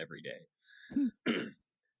school every day.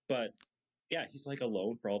 But yeah, he's like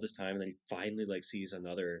alone for all this time, and then he finally like sees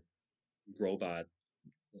another robot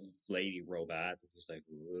lady robot who's like,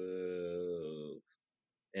 whoa.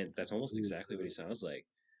 And that's almost exactly what he sounds like.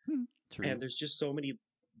 True. And there's just so many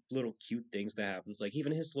little cute things that happens. Like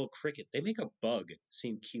even his little cricket, they make a bug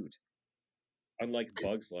seem cute. Unlike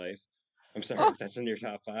Bug's Life. I'm sorry Oh. if that's in your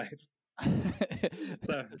top five.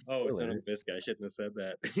 So, oh, son of a Spoilers. biscuit, I shouldn't have said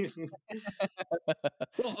that.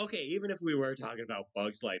 Well, okay, even if we were talking about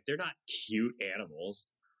Bug's Life, they're not cute animals.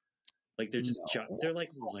 Like they're just No. they're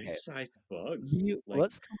like Okay. life-sized bugs. Like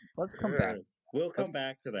Let's come back. we'll Let's come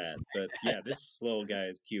back to that. But yeah, this little guy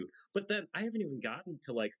is cute. But then I haven't even gotten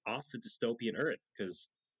to like off the dystopian Earth because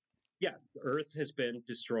yeah, Earth has been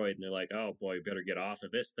destroyed, and they're like, oh boy, we better get off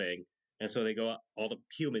of this thing. And so they go. All the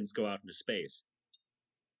humans go out into space,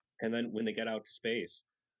 and then when they get out to space,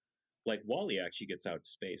 like Wally actually gets out to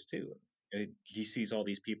space too. And he sees all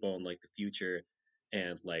these people in like the future,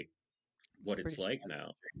 and like it's what pretty it's like sad.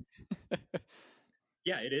 now.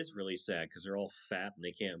 Yeah, it is really sad because they're all fat and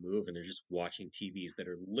they can't move, and they're just watching TVs that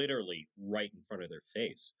are literally right in front of their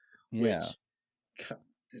face. Yeah.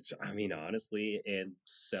 Which, I mean, honestly, in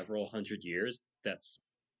several hundred years, that's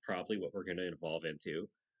probably what we're going to evolve into.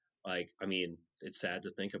 Like, I mean, it's sad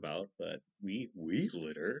to think about, but we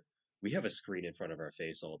litter. We have a screen in front of our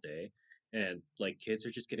face all day, and like kids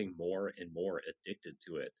are just getting more and more addicted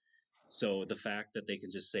to it. So the fact that they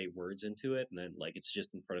can just say words into it and then like it's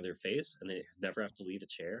just in front of their face and they never have to leave a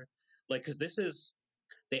chair, like because this is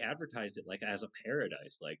they advertised it like as a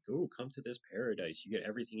paradise, like oh come to this paradise, you get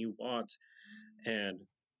everything you want. And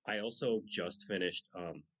I also just finished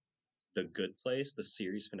the Good Place, the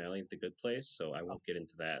series finale of The Good Place. So I Oh, won't get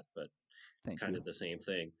into that, but it's thank kind you. of the same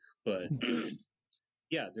thing. But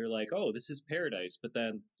yeah, they're like, oh, this is paradise. But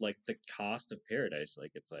then, like, the cost of paradise,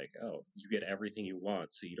 like, it's like, oh, you get everything you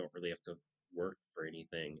want. So you don't really have to work for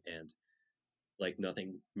anything. And, like,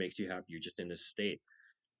 nothing makes you happy. You're just in this state.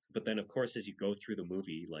 But then, of course, as you go through the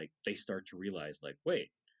movie, like, they start to realize, like,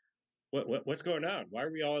 wait, what's going on? Why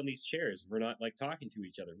are we all in these chairs? We're not like talking to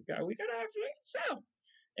each other. We gotta have sound. Oh,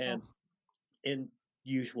 And in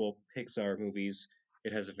usual Pixar movies,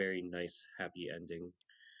 it has a very nice, happy ending.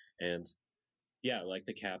 And yeah, like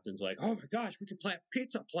the captain's like, "Oh my gosh, we can plant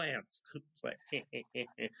pizza plants." It's like,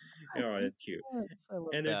 oh, it's cute. yes, I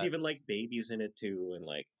love And there's that. even like babies in it too, and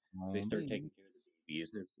like they Oh, start taking baby. care of the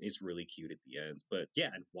babies, and it's really cute at the end. But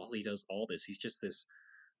yeah, and Wally does all this. He's just this.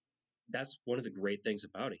 That's one of the great things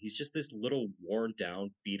about it. He's just this little worn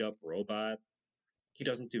down, beat up robot. He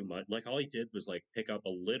doesn't do much. Like all he did was like pick up a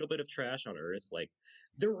little bit of trash on Earth. Like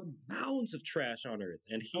there were mounds of trash on Earth,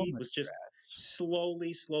 and So he much was just trash. slowly.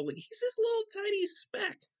 He's this little tiny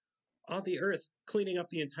speck on the Earth, cleaning up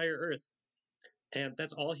the entire Earth, and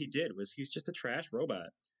that's all he did was he's just a trash robot.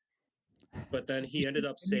 But then You he ended should,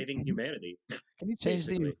 up saving humanity, can you change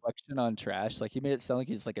the basically. inflection on trash? Like you made it sound like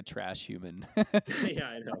he's like a trash human. Yeah,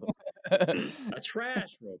 I know. A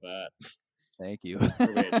trash robot. Thank you.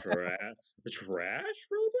 Wait, a trash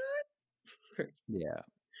robot? Yeah.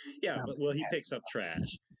 Yeah, I'm but well, he picks up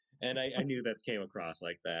trash, and I knew that came across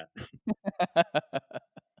like that.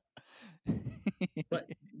 But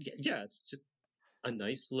yeah, it's just a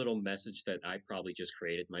nice little message that I probably just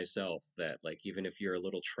created myself. That like even if you're a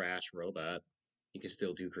little trash robot, you can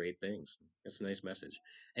still do great things. It's a nice message,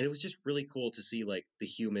 and it was just really cool to see like the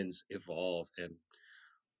humans evolve, and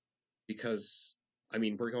because I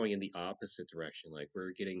mean we're going in the opposite direction. Like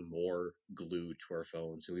we're getting more glued to our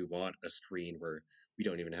phones, so we want a screen where we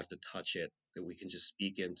don't even have to touch it. That we can just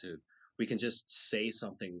speak into. We can just say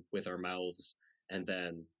something with our mouths, and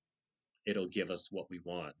then it'll give us what we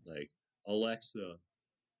want. Like Alexa,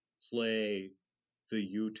 play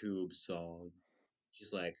the YouTube song.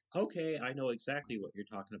 She's like, okay, I know exactly what you're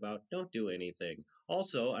talking about. Don't do anything.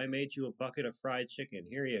 Also, I made you a bucket of fried chicken.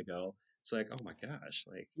 Here you go. It's like, oh my gosh,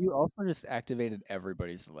 like, You also just activated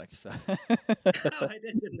everybody's Alexa. oh, I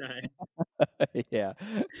did, didn't I? Yeah.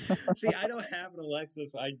 See, I don't have an Alexa,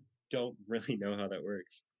 so I don't really know how that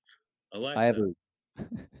works. I have Alexa. a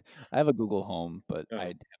I have a Google Home, but Oh,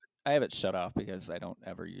 I have it shut off because I don't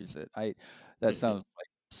ever use it. I that hmm sounds like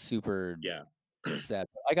super yeah. sad.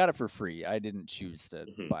 I got it for free. I didn't choose to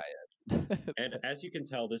hmm buy it. And as you can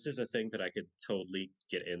tell, this is a thing that I could totally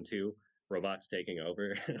get into robots taking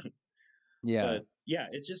over. Yeah. But yeah,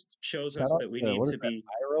 it just shows Shout us out that we to need what to is that, be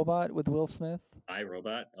iRobot with Will Smith?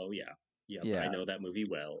 iRobot. Oh yeah, yep, I Yeah, know that movie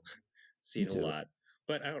well. me Seen a too. lot,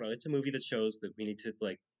 but I don't know. It's a movie that shows that we need to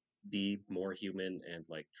like be more human and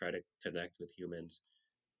like try to connect with humans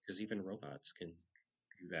because even robots can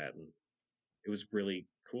do that. And it was really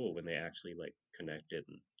cool when they actually like connected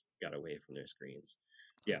and got away from their screens.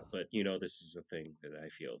 Yeah, but you know, this is a thing that I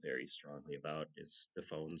feel very strongly about is the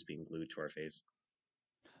phones being glued to our face.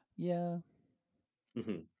 Yeah.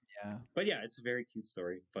 Hmm. Yeah. But yeah, it's a very cute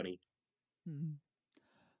story. Funny. Mhm.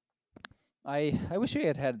 I wish we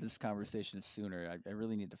had had this conversation sooner. I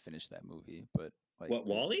really need to finish that movie, but like What,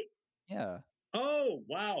 we Wally? yeah. Oh,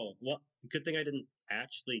 wow. Well, good thing I didn't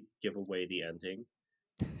actually give away the ending.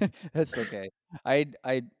 That's okay. I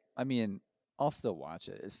I I mean, I'll still watch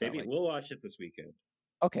it. It's not Maybe like we'll watch it this weekend.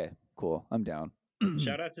 okay, cool. I'm down.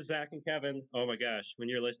 Shout out to Zach and Kevin. Oh my gosh, when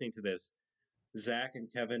you're listening to this, Zach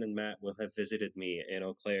and Kevin and Matt will have visited me in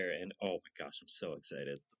Eau Claire, and oh my gosh, I'm so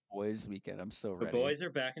excited. Boys weekend. I'm so The ready. boys are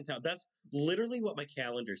back in town. That's literally what my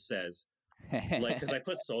calendar says. Like, because I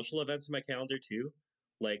put social events in my calendar too.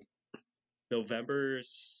 Like November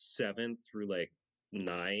 7th through like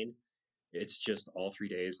 9. It's just all 3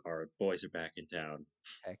 days. Our boys are back in town.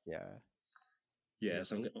 Heck yeah. Yep.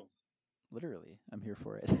 Yes, I'm. Oh, Literally, I'm here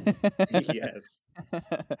for it. yes,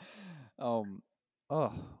 um.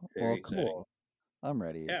 Oh, very well, exciting. cool. I'm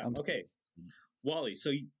ready. Yeah. I'm so Okay, excited. Wally.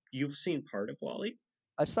 So you've seen part of Wally?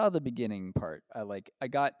 I saw the beginning part. I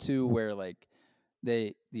got to where like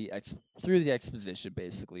through the exposition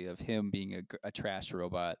basically of him being a trash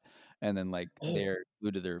robot, and then like Oh, they're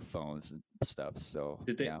glued to their phones and stuff. So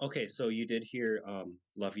did they? yeah. Okay, so you did hear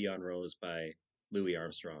 "Love You on Rose" by Louis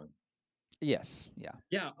Armstrong. Yes. Yeah.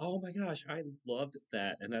 Yeah. Oh my gosh, I loved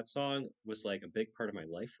that, and that song was like a big part of my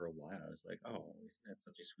life for a while. I was like, oh, isn't that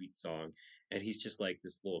such a sweet song? And he's just like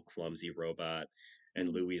this little clumsy robot, and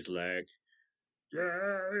Louis is like,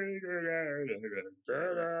 I'm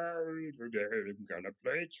gonna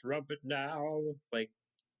play trumpet now. Like,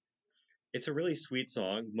 it's a really sweet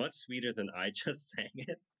song, much sweeter than I just sang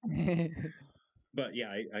it. I But yeah,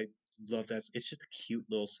 I love that. It's just a cute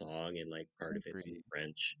little song, and like part of it's in agree.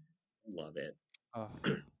 French. Love it. Oh,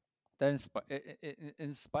 it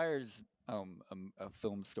inspires a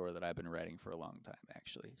film score that I've been writing for a long time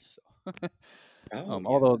actually. So Oh yeah,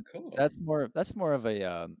 although cool. that's more of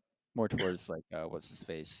a more towards like what's his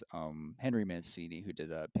face Henry Mancini who did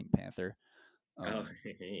Pink Panther. Oh, Um,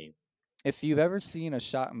 hey. if you've ever seen A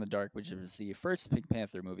Shot in the Dark, which was the first Pink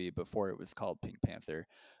Panther movie before it was called Pink Panther,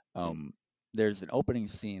 Mhm. um, there's an opening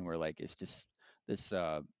scene where like it's just this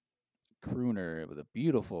crooner with a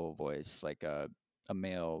beautiful voice, like a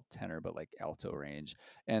male tenor, but like alto range,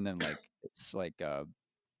 and then like it's like a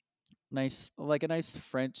nice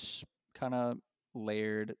French kind of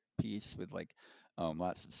layered piece with like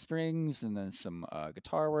lots of strings and then some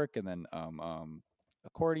guitar work and then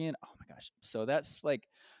accordion. Oh my gosh! So that's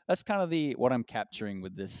kind of the what I'm capturing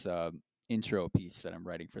with this intro piece that I'm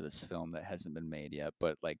writing for this film that hasn't been made yet,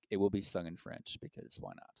 but like it will be sung in French because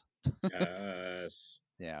why not? Yes.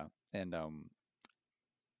 Yeah, and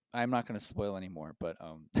I'm not going to spoil anymore, but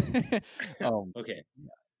um, Okay. yeah.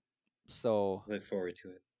 So Look forward to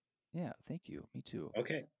it. yeah, thank you. Me too.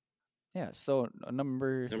 Okay. Yeah. So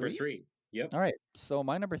number Number 3. 3. Yep. All right. So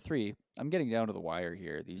my number 3. I'm getting down to the wire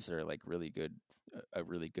here. These are like really good, a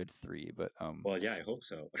really good 3. But Well, yeah, I hope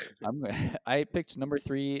so. I picked number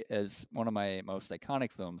 3 as one of my most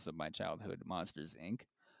iconic films of my childhood, Monsters Inc.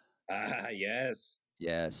 Ah, yes.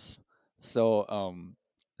 Yes. So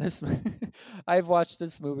this I've watched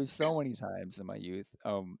this movie so many times in my youth.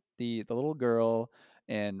 The little girl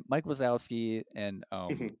and Mike Wazowski and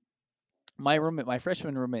my roommate, my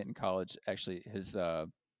freshman roommate in college, actually his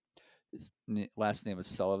last name is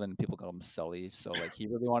Sullivan. People call him Sully. So like he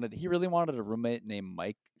really wanted a roommate named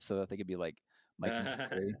Mike so that they could be like Mike and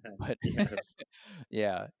Sully. But Yes.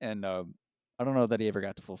 yeah, and I don't know that he ever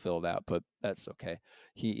got to fulfill that, but that's okay.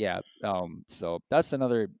 Yeah. So that's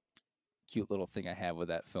another cute little thing I have with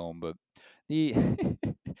that film. But the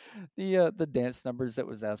the dance numbers that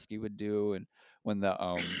Wazowski would do, and when the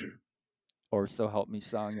or so help me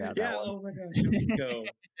song, yeah, that Yeah, oh my gosh, it was go.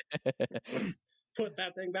 one. Put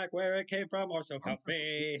that thing back where it came from, or so help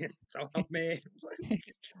me. So help me.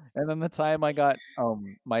 And then the time I got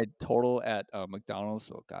my total at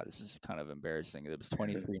McDonald's. Oh God, this is kind of embarrassing. It was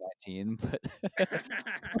 23.19, but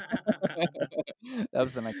that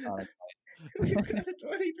was an iconic. You got a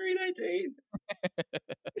 2319.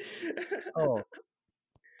 Oh,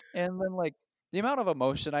 and then like the amount of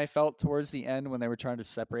emotion I felt towards the end when they were trying to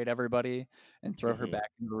separate everybody and throw her Mhm. back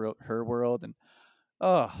into her world, and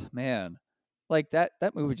oh man, like that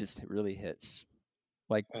movie just really hits.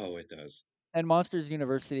 Like, Oh, it does. and Monsters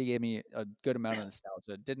University gave me a good amount of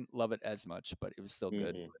nostalgia. Didn't love it as much, but it was still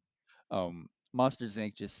good. Mhm. Monsters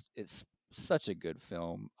Inc. just it's such a good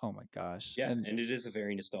film. Oh my gosh. Yeah, And and it is a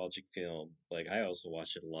very nostalgic film. Like, I also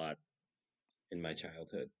watched it a lot in my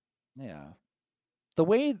childhood. yeah. The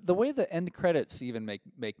way the end credits even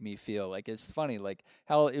make me feel like it's funny like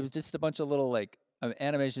how it was just a bunch of little like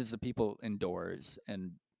animations of people indoors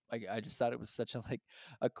and like I just thought it was such a like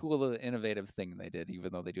a cool little innovative thing they did,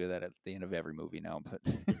 even though they do that at the end of every movie now. But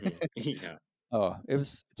Yeah. oh, it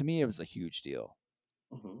was to me it was a huge deal.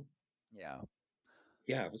 Hmm. Yeah,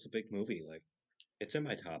 Yeah, it was a big movie. Like, it's in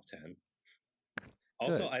my top 10.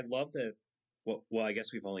 Also, good. I love that. Well, I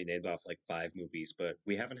guess we've only named off like 5 movies, but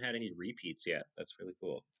we haven't had any repeats yet. That's really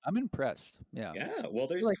cool. I'm impressed. Yeah, Yeah, well, I feel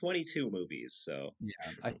there's like 22 movies, so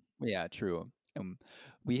yeah, true.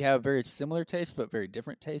 We have very similar tastes, but very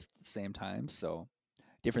different tastes at the same time. So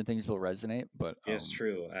different things will resonate. But yes,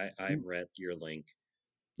 true. I mm, read your link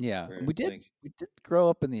yeah, and where like, we did grow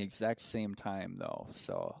up in the exact same time though.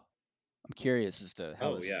 So I'm curious as to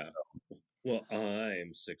how oh this. yeah, well,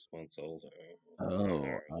 I'm 6 months older.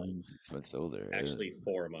 Oh, I'm 6 months older. Actually,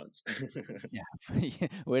 4 months. Yeah,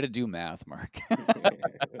 way to do math, Mark.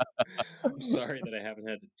 I'm sorry that I haven't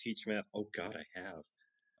had to teach math. Oh God, I have.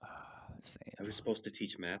 I Same. was supposed to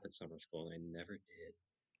teach math at summer school, and I never did.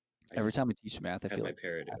 I Every just time I teach math, I had feel my like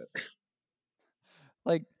parent do it.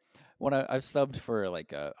 like when I've subbed for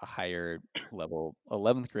like a higher level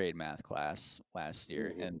 11th grade math class last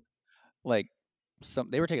year, Mhm. and like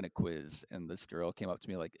they were taking a quiz, and this girl came up to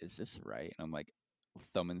me like, "Is this right?" And I'm like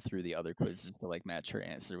thumbing through the other quizzes to like match her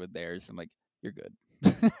answer with theirs. I'm like, "You're good,"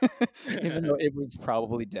 even though it was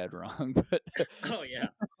probably dead wrong, but Oh yeah.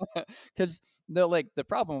 because the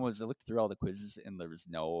problem was I looked through all the quizzes and there was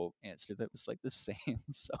no answer that was like the same.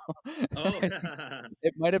 So Oh.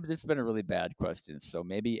 it might have just been a really bad question. So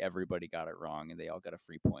maybe everybody got it wrong and they all got a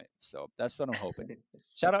free point. So that's what I'm hoping.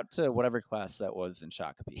 Shout out to whatever class that was in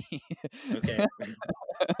Shakopee. Okay.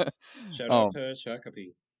 Shout out um, to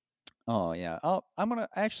Shakopee. oh yeah.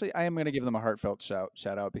 I am gonna give them a heartfelt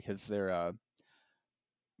shout out because their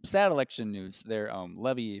sad election news. Their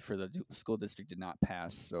levy for the school district did not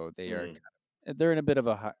pass, so Mm. they're in a bit of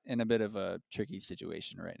in a bit of a tricky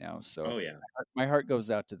situation right now. So Oh yeah. my heart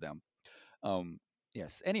goes out to them. Um,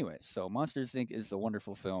 yes. Anyway, so Monsters Inc. is the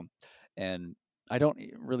wonderful film, and I don't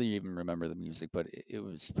really even remember the music, but it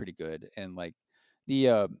was pretty good. And like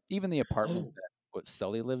the even the apartment Oh. that what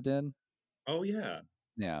Sully lived in, Oh yeah.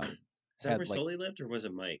 yeah, Is that where had like Sully lived, or was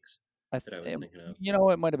it Mike's that I was thinking of?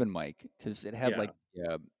 it might have been Mike because it had Yeah. like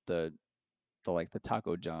the like the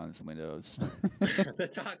Taco John's windows. The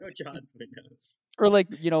Taco John's windows. Or like,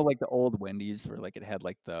 like the old Wendy's where like it had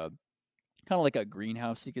like the kind of like a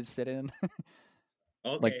greenhouse you could sit in,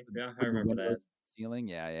 like Okay. Yeah, I with the remember windows that. ceiling.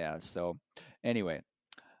 Yeah, yeah. So anyway,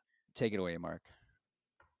 take it away, Mark.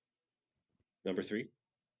 Number 3.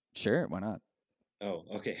 Sure, why not? Oh,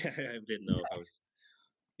 okay. I didn't know if I was.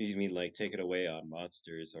 You mean like take it away on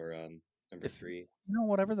monsters or on number If 3?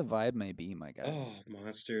 whatever the vibe may be, my guy. Oh,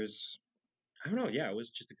 monsters. I don't know. Yeah, it was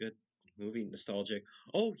just a good movie, nostalgic.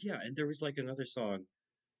 Oh yeah, and there was like another song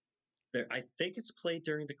there. I think it's played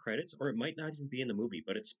during the credits, or it might not even be in the movie,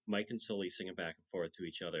 but it's Mike and Sully singing back and forth to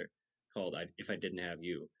each other, called "If I Didn't Have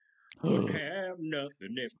You." Wouldn't have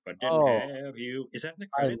nothing if I didn't Oh, have you. Is that in the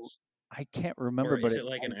I credits, I can't remember, or but is it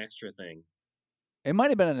like an extra thing? it might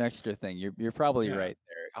have been an extra thing. You're probably Yeah, right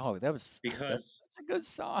there. Oh, that's because such a good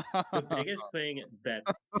song. the biggest thing that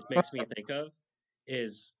it makes me think of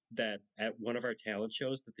is that at one of our talent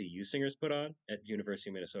shows that the U Singers put on at University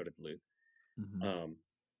of Minnesota Duluth, Mhm. um,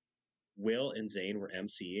 Will and Zane were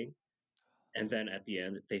emceeing, and then at the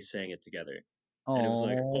end they sang it together, and it was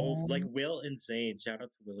like, oh, Oh, like Will and Zane. Shout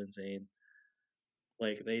out to Will and Zane.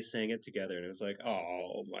 Like they sang it together, and it was like,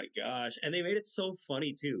 oh my gosh, and they made it so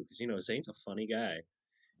funny too, because Zane's a funny guy,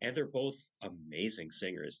 and they're both amazing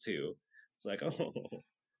singers too. It's like, oh,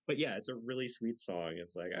 but yeah, it's a really sweet song.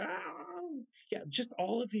 It's like, yeah, just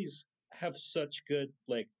all of these have such good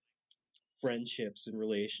like friendships and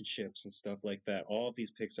relationships and stuff like that. All of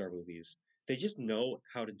these Pixar movies, they just know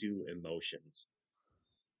how to do emotions.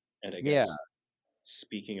 And I yeah. guess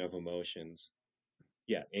speaking of emotions,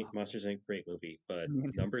 yeah, Monsters Inc. great movie, but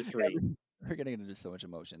number three, We're getting into so much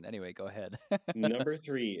emotion. Anyway, go ahead. number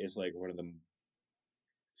three is like one of the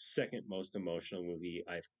second most emotional movie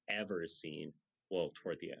I've ever seen. Well,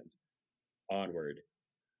 toward the end, Onward,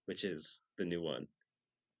 which is the new one.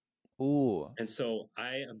 Ooh, And so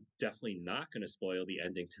I am definitely not going to spoil the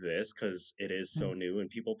ending to this because it is so new and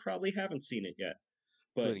people probably haven't seen it yet.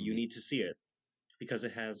 But including you me. need to see it because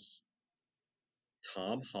it has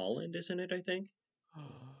Tom Holland is in it, I think.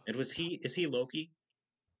 And is he Loki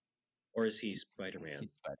or is he He's Spider Man? he's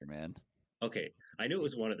Spider-Man. Okay, I knew it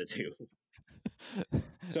was one of the two.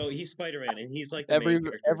 So he's Spider Man and he's like the Every main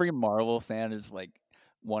character. every Marvel fan is like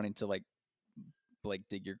wanting to like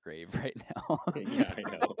dig your grave right now. Yeah, I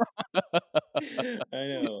know. I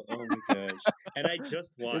know. Oh my gosh. And I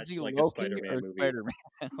just Is he watched like a Loki Spider-Man or movie. Spider-Man?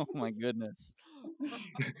 Oh my goodness.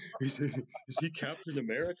 Is he Captain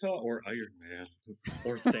America or Iron Man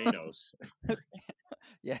or Thanos?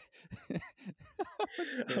 Yeah.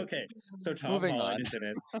 Okay. Okay, so Tom Moving Holland on. is in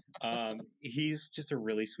it. He's just a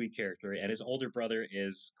really sweet character, and his older brother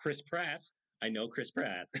is Chris Pratt. I know Chris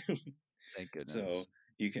Pratt, Thank so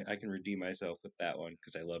goodness. I can redeem myself with that one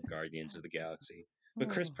because I love Guardians of the Galaxy. But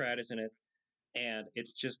Chris Oh. Pratt is in it, and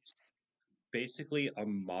it's just basically a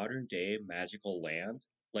modern day magical land.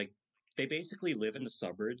 Like they basically live in the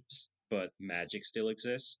suburbs, but magic still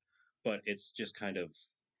exists. But it's just kind of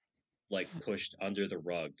like pushed under the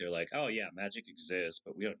rug. They're like, oh yeah, magic exists,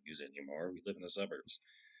 but we don't use it anymore. We live in the suburbs.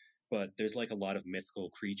 But there's like a lot of mythical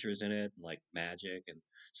creatures in it, like magic, and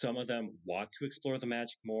some of them want to explore the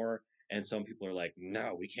magic more, and some people are like,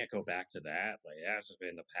 no, we can't go back to that. Like that's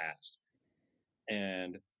been the past.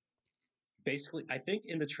 And basically, I think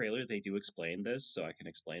in the trailer they do explain this, so I can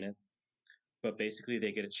explain it. But basically,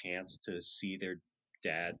 they get a chance to see their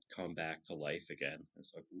dad come back to life again.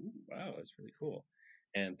 It's like, ooh, wow, that's really cool.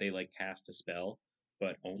 And they like cast a spell,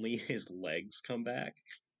 but only his legs come back,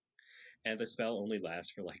 and the spell only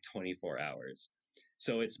lasts for like 24 hours.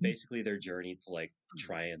 So it's basically their journey to like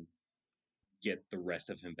try and get the rest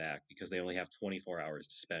of him back because they only have 24 hours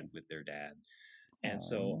to spend with their dad. And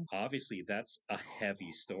so Oh, obviously that's a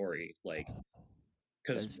heavy story. Like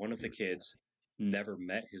because that's one of the cute. kids never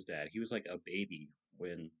met his dad. He was like a baby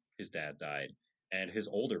when his dad died, and his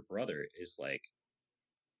older brother is like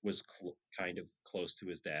was kind of close to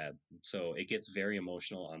his dad. So it gets very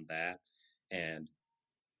emotional on that, and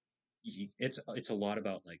it's a lot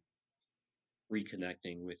about like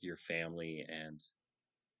reconnecting with your family, and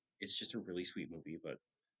it's just a really sweet movie. But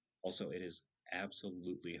also, it is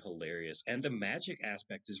absolutely hilarious, and the magic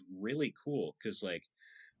aspect is really cool because like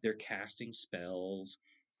they're casting spells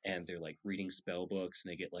and they're like reading spell books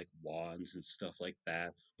and they get like wands and stuff like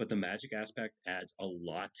that. But the magic aspect adds a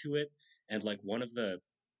lot to it. And like one of the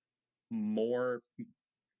more,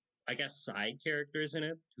 I guess, side characters in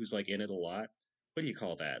it, who's like in it a lot. What do you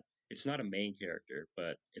call that? It's not a main character,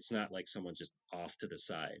 but it's not like someone just off to the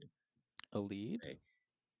side. A lead? Like,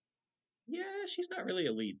 yeah, she's not really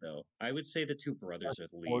a lead though. I would say the two A brothers are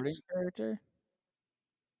the supporting leads. character?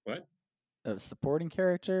 What? A supporting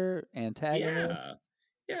character? Antagonist? Yeah.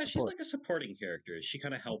 Yeah, she's Support. like a supporting character. She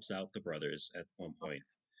kind of helps out the brothers at one Okay. point.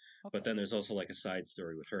 But Okay. then there's also like a side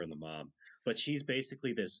story with her and the mom. But she's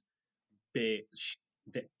basically this big.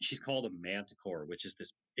 She's called a manticore, which is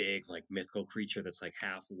this big like mythical creature that's like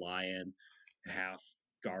half lion, half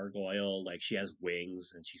gargoyle. Like she has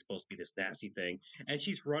wings, and she's supposed to be this nasty thing. And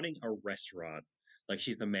she's running a restaurant. Like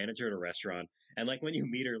she's the manager at a restaurant. And like when you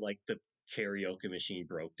meet her, like the karaoke machine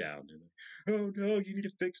broke down. They're like, "Oh no, you need to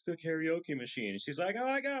fix the karaoke machine." And she's like, "Oh,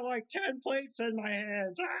 I got like 10 plates in my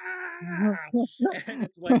hands." Ah! And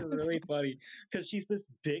it's like really funny because she's this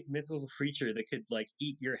big mythical creature that could like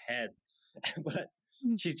eat your head, but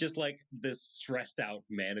she's just like this stressed out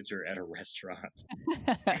manager at a restaurant.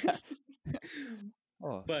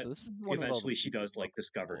 Oh, so But this is the one with all the eventually she blue does people. like Okay,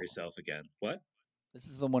 discover cool. herself again. What? This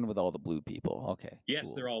is the one with all the blue people. Okay, Yes,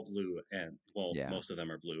 cool. they're all blue, and well, Yeah, most of them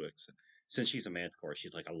are blue. Since she's a manticore,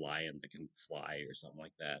 she's like a lion that can fly or something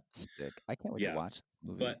like that. sick. I can't wait to Yeah, watch this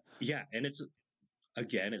movie. but yeah, and it's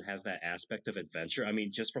again, it has that aspect of adventure. I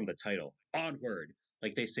mean, just from the title, Onward.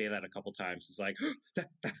 Like they say that a couple times. It's like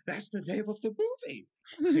that's the name of the movie.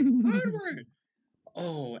 Like Onward.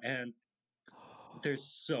 Oh, and there's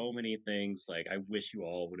so many things. Like I wish you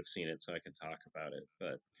all would have seen it so I can talk about it.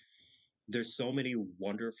 But there's so many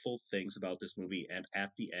wonderful things about this movie, and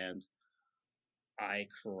at the end, I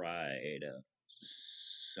cried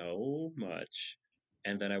so much.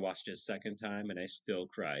 And then I watched it a second time and I still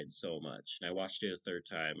cried so much. And I watched it a third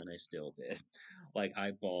time and I still did. Like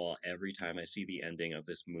I bawl every time I see the ending of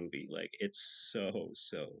this movie. Like it's so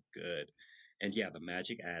good. And yeah, the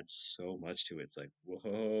magic adds so much to it. It's like,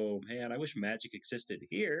 whoa, man, I wish magic existed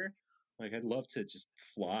here. Like I'd love to just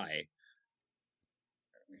fly.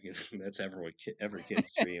 That's every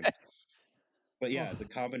kid's dream. But Oh, yeah, the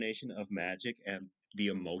combination of magic and the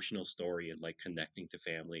emotional story and like connecting to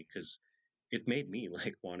family, because it made me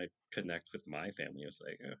like want to connect with my family. I was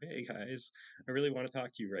like, oh, hey guys, I really want to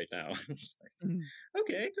talk to you right now. It's like,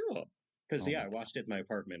 okay, cool. Because oh yeah, my I watched it in my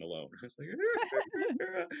apartment alone. I was like,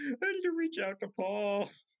 I need to reach out to Paul.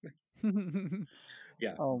 god.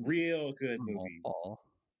 Yeah, um, real good oh, movie. Paul.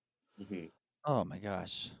 Hmm. Oh my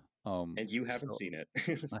gosh. And you haven't So seen it.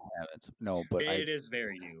 I haven't. No, but It is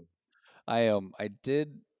very new. I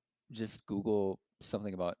did just Google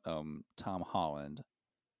something about Tom Holland,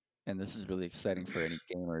 and this is really exciting for any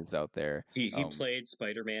gamers out there. He Um, played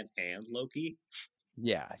Spider-Man and Loki.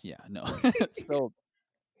 yeah, no. So,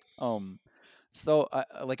 um,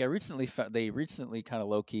 like I recently found they recently kind of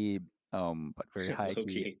low key, but very high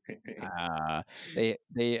key. Loki. Uh,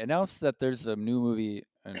 they announced that there's a new movie,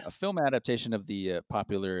 a film adaptation of the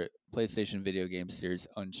popular PlayStation video game series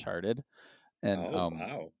Uncharted, and Oh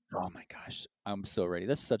wow. oh my gosh, I'm so ready.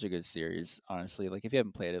 That's such a good series, honestly. Like if you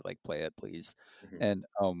haven't played it, like play it, please. Mhm. And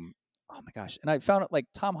oh my gosh, and I found out like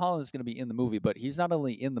Tom Holland is going to be in the movie, but he's not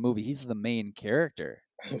only in the movie, he's the main character.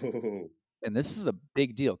 Oh, And this is a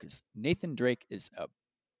big deal because Nathan Drake is a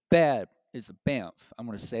BAMF. I'm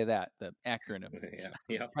going to say that the acronym. yeah. It's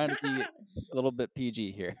Yep. trying to be a little bit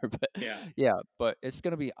PG here, but Yeah. yeah, but it's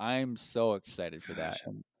going to be. I'm so excited for that. Gosh,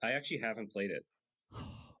 And I actually haven't played it,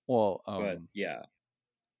 well, but yeah,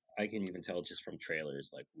 I can even tell just from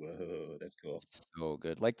trailers. Like, whoa, that's cool. so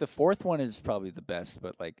good. Like the fourth one is probably the best,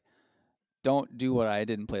 but like don't do what I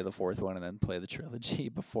did and play the fourth one and then play the trilogy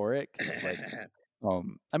before it because like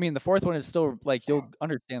I mean the fourth one is still like you'll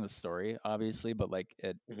understand the story obviously, but like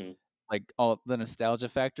it hmm like all the nostalgia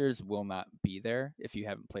factors will not be there if you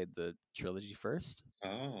haven't played the trilogy first.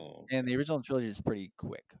 Oh, And okay. the original trilogy is pretty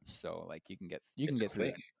quick, so like you can It's get through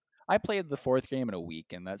that. quick. I played the fourth game in a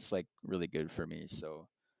week, and that's like really good for me. So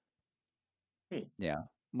Hmm. yeah.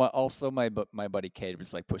 My buddy Cade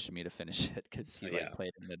was like pushing me to finish it because he like Yeah.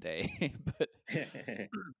 played it in a day. But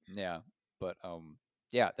yeah, but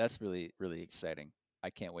yeah, that's really exciting. I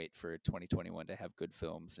can't wait for 2021 to have good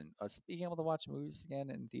films and us being able to watch movies again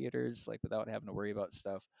in theaters like without having to worry about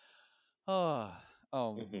stuff. Oh,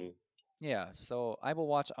 hmm yeah. So I will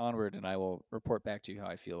watch Onward and I will report back to you how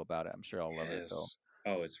I feel about it. I'm sure I'll love it though. Yes.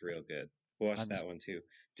 Oh, it's real good. Watch I'm that just one too.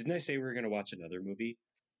 Didn't I say we were gonna watch another movie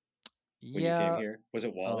when you came yeah. here? Was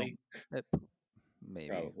it Wally? Um, it, maybe,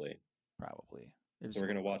 Probably. probably. So It's we're one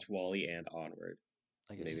gonna of watch those. Wally and Onward.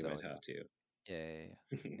 I guess Maybe my so. top two. Yeah, yeah.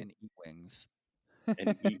 And eat wings.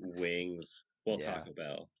 And eat wings. Well, Yeah. Taco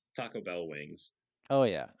Bell. Taco Bell wings. Oh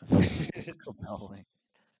yeah. Taco Bell wing.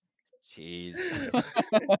 Jeez.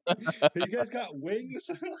 You guys got wings?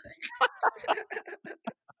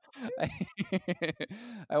 I,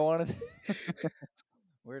 I wanted.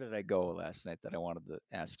 Where did I go last night that I wanted to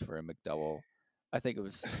ask for a McDouble? I think it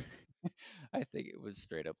was. I think it was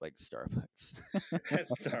straight up like Starbucks. At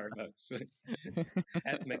Starbucks.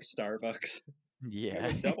 At McStarbucks. A Yeah.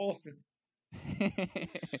 McDouble?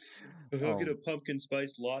 I'll get a um. pumpkin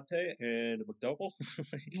spice latte and a McDouble.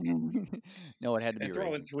 No, it had to be And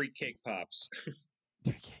throw in regular. 3 cake pops.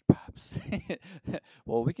 Cake pops.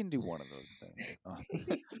 Well, we can do one of those things.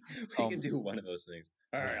 We can Um, do one of those things.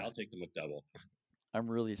 All right, I'll take the McDouble. I'm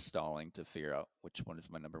really stalling to figure out which one is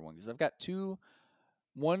my number one because I've got two.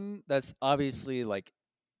 One that's obviously like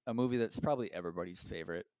a movie that's probably everybody's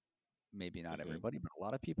favorite. Maybe not hmm everybody, but a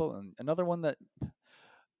lot of people. And another one that,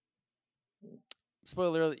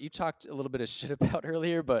 spoiler alert, you talked a little bit of shit about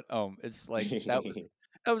earlier, but it's like that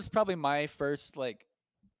was probably my first like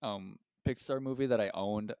Pixar movie that I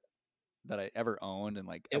owned that I ever owned, and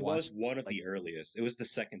like I It was watched one of like the earliest. It was the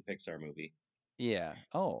second Pixar movie. yeah.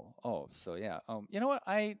 Oh, so yeah. You know what?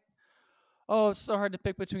 Oh, it's so hard to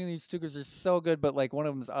pick between these two because they're so good, but like one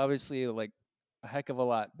of them is obviously like a heck of a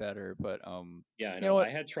lot better. But Yeah, I you know know. what? I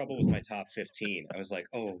had trouble with my top 15. I was like,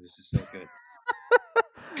 oh, this is so good.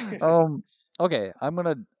 um, okay, I'm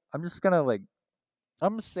just gonna like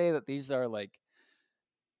I'm gonna say that these are like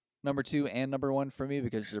number two and number one for me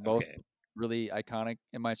because they're both Okay. really iconic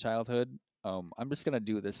in my childhood. I'm just gonna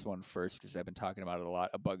do this one first because I've been talking about it a lot.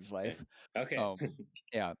 A Bug's Okay. Life. Okay. Um,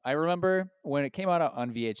 yeah, I remember when it came out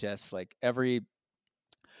on VHS. Like every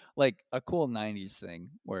like a cool 90s thing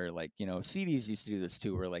where like CDs used to do this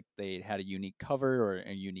too where like they had a unique cover or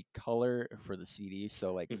a unique color for the CD,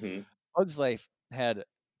 so like hmm Bugs Life had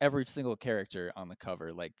every single character on the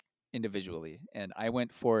cover like individually, and I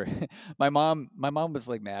went for my mom was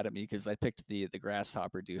like mad at me because I picked the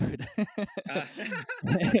grasshopper dude. Uh,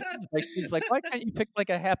 Like she's like, why can't you pick like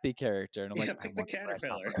a happy character, and I'm like, yeah, I pick the want the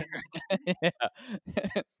caterpillar. grasshopper.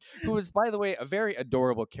 Yeah. Who is by the way a very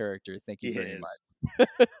adorable character, thank He you very is.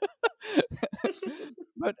 much.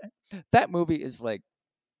 But that movie is like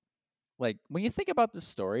when you think about the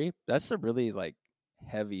story, that's a really like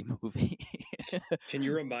heavy movie. Can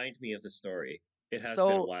you remind me of the story? It has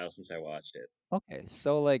been a So while since I watched it. okay,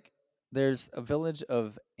 so like there's a village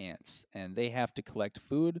of ants and they have to collect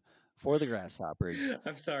food for the grasshoppers.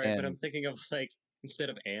 I'm sorry, but I'm And thinking of like instead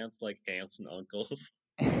of ants, like aunts and uncles,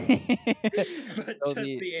 but so just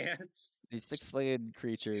the ants. the six-legged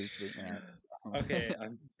creatures, the ants. Okay,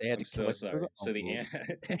 They had I'm to so collect food. sorry. Oh, So the ant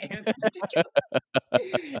oof. ants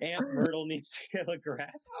Aunt Myrtle needs to kill a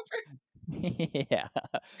grasshopper. Yeah.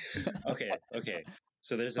 Okay.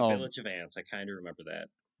 So there's a Um, village of ants. I kind of remember that,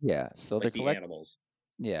 yeah. So they like the collect. animals.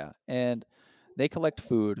 Yeah, and they collect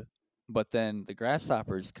food, but then the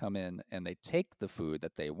grasshoppers come in and they take the food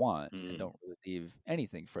that they want and Mm, don't really leave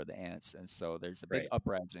anything for the ants. And so there's a big right.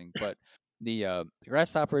 uprising. But the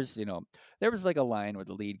grasshoppers, there was like a line with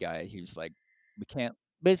the lead guy. He's like, we can't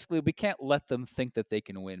we can't let them think that they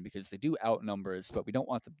can win because they do outnumber us, but we don't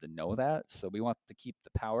want them to know that. So we want to keep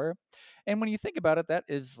the power. And when you think about it, that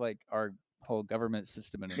is like our whole government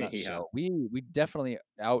system in a Yeah. nutshell. We definitely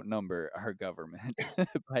outnumber our government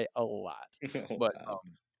by a lot. Oh But God.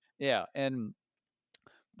 yeah, and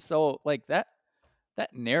so like that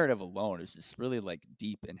narrative alone is just really like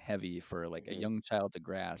deep and heavy for like a Hmm. young child to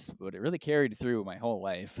grasp, but it really carried through my whole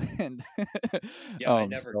life. And Yeah, I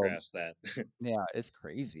never so grasped that. yeah, it's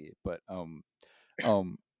crazy. But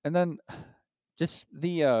and then just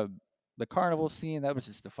the carnival scene, that was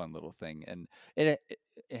just a fun little thing. And it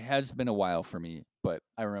has been a while for me, but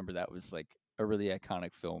I remember that was like a really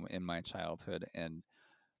iconic film in my childhood, and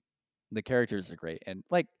the characters are great. And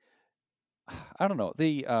like I don't know,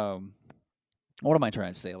 what am I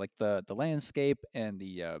trying to say? Like the landscape and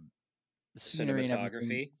the scenery and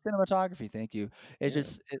everything, Cinematography. cinematography, thank you. Yeah.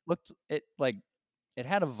 It like it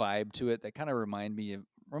had a vibe to it that kind of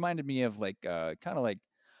reminded me of like kind of like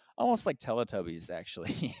almost like Teletubbies,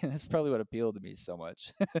 actually. That's probably what appealed to me so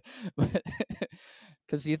much. But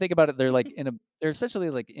because you think about it, they're essentially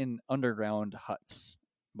like in underground huts,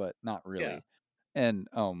 but not Yeah. really. And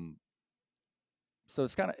so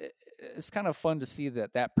it's kind of fun to see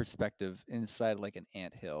that perspective inside like an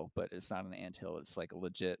ant hill, but it's not an ant hill. It's like a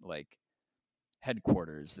legit like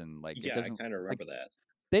headquarters, and like it Yeah, I doesn't kind of like remember that.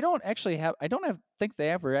 they don't actually have. I don't have think they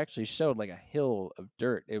ever actually showed like a hill of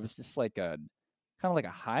dirt. It was just like a kind of like a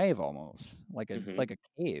hive almost, Hmm. like a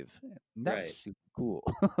cave. And that was Right. super cool.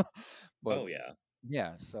 But Oh yeah.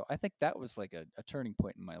 yeah, so I think that was like a turning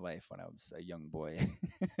point in my life when I was a young boy.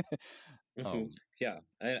 Hmm. um, Yeah.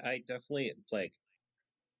 I definitely like.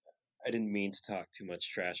 I didn't mean to talk too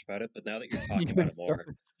much trash about it, but now that you're you talking about were it more,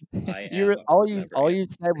 I you were am remembering all it. you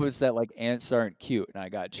said was that like ants aren't cute, and I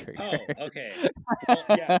got Oh, triggered. okay. Well,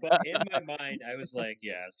 yeah, but in my mind, I was like,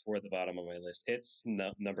 yeah, it's toward the bottom of my list. It's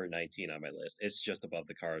no, number 19 on my list. It's just above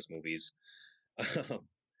the Cars movies.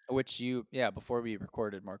 Which yeah, before we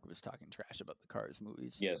recorded, Mark was talking trash about the Cars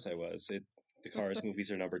movies. Yes, I was. The Cars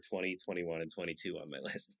movies are number 20, 21, and 22 on my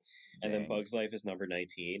list. And then Dang. Bugs Life is number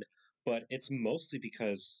 19. But it's mostly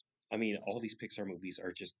because, I mean, all these Pixar movies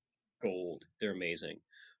are just gold. They're amazing.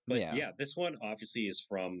 But Yeah. yeah, this one obviously is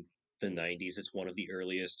from the 90s. It's one of the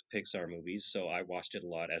earliest Pixar movies. So I watched it a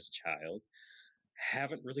lot as a child.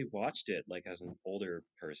 Haven't really watched it like as an older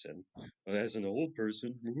person. As an old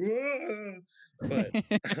person. But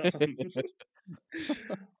um,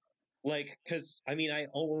 like, because I mean, I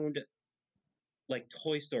owned like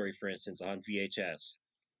Toy Story, for instance, on VHS,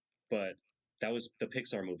 but that was the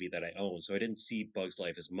Pixar movie that I owned, so I didn't see Bugs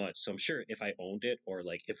Life as much. So I'm sure if I owned it or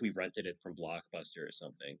like if we rented it from Blockbuster or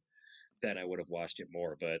something, then I would have watched it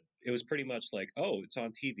more. But it was pretty much like, oh, it's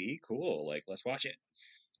on TV, cool, like let's watch it.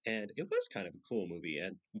 And it was kind of a cool movie.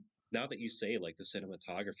 And now that you say like the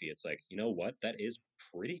cinematography, it's like, you know what? That is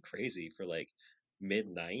pretty crazy for like mid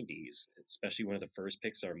 90s, especially one of the first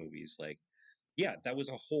Pixar movies. Like, yeah, that was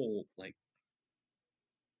a whole like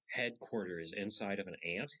headquarters inside of an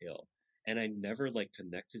anthill. And I never like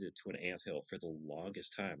connected it to an anthill for the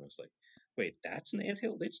longest time. I was like, wait, that's an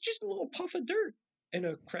anthill? It's just a little puff of dirt and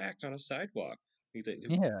a crack on a sidewalk. You think,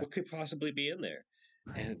 Yeah. what could possibly be in there?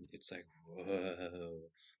 And it's like, whoa.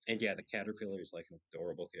 And yeah, the caterpillar is like an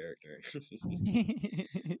adorable character.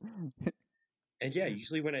 And yeah,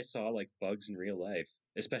 usually when I saw like bugs in real life,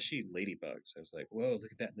 especially ladybugs, I was like, whoa,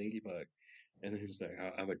 look at that ladybug. And then it's like,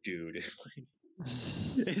 I'm a dude.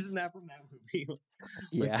 Isn't that from that movie?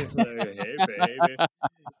 Like Yeah. they're like, "Hey, baby."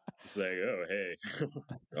 It's like, "Oh, hey."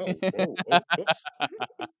 Oh, whoops.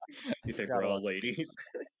 You think Forgot we're about all ladies?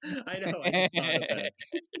 I know. I just thought of that.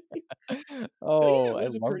 So yeah, Oh, it I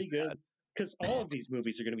was a love pretty good. Because all of these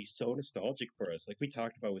movies are going to be so nostalgic for us. Like we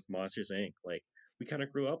talked about with Monsters Inc. Like we kind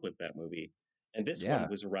of grew up with that movie, and this one yeah,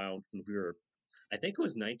 was around when we were. I think it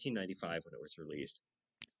was 1995 when it was released.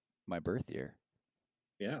 my birth year.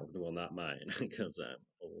 Yeah, well, not mine because I'm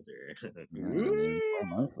older. I'm only 4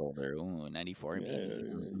 months older. Ooh, 94 baby.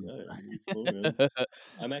 Ooh. Yeah.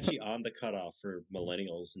 I'm actually on the cutoff for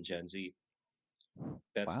millennials and Gen Z.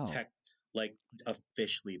 That's Wow. like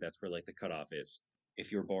officially that's where like the cutoff is.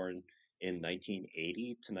 If you were born in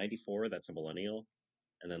 1980 to 94, that's a millennial,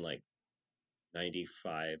 and then like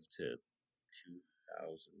 95 to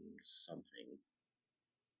 2000 something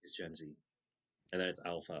is Gen Z, and then it's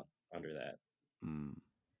Alpha under that. Mm,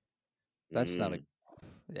 that's not a Mm.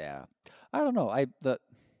 yeah. I don't know. I the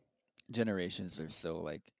generations are so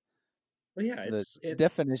like But yeah, the it's it.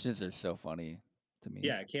 definitions are so funny to me.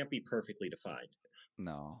 Yeah, it can't be perfectly defined.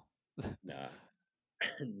 No. Nah,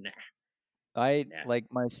 nah, I nah. like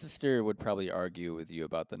my sister would probably argue with you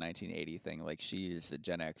about the 1980 thing. Like she's a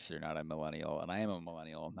Gen Xer, not a millennial, and I am a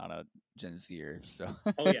millennial, not a Gen Zer. So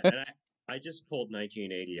Oh yeah, and I just pulled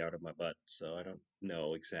 1980 out of my butt, so I don't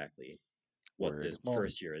know exactly what the word. Well,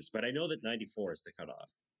 first year is, but I know that 94 is the cutoff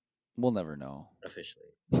we'll never know. officially.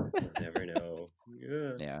 We'll never know.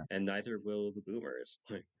 Yeah. Yeah, And neither will the boomers.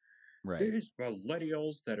 Like, right. these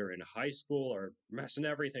millennials that are in high school are messing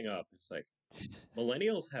everything up. It's like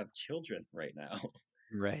millennials have children right now.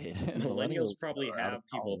 Right. Millennials Millennials probably are out of have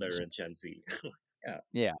people that college. are in Gen Z. Yeah,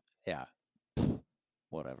 Yeah, yeah.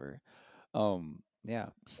 Whatever. Yeah.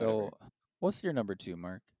 whatever. So what's your number two,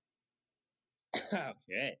 Mark?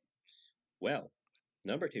 Okay. Well,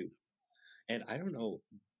 number two. And I don't know,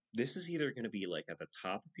 this is either going to be like at the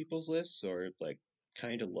top of people's lists or like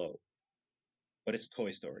kind of low, but it's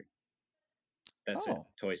Toy Story. That's it. Oh,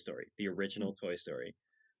 Toy Story, the hmm, original Toy Story,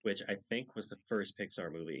 which I think was the first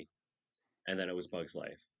Pixar movie, and then it was Bug's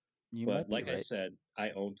Life. you But might be like I right. said, I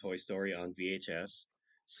own Toy Story on VHS,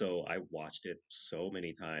 so I watched it so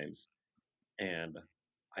many times, and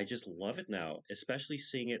I just love it now, especially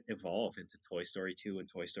seeing it evolve into Toy Story 2 and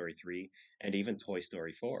Toy Story 3 and even Toy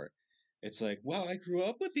Story 4. It's like, wow, I grew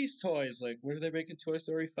up with these toys. Like, when are they making Toy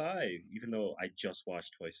Story 5? Even though I just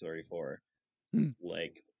watched Toy Story 4, Hmm.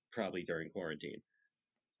 like, probably during quarantine.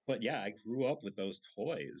 But yeah, I grew up with those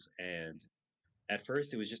toys. And at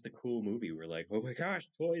first, it was just a cool movie. We're like, oh my gosh,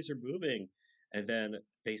 toys are moving. And then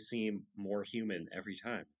they seem more human every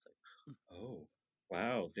time. It's like, oh,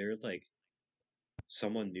 wow, they're like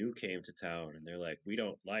someone new came to town and they're like, we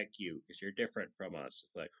don't like you because you're different from us.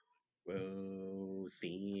 It's like, whoa,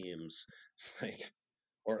 themes. It's like,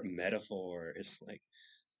 or metaphor. It's like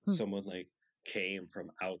Hmm. someone like came from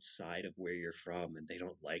outside of where you're from and they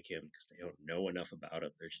don't like him because they don't know enough about him.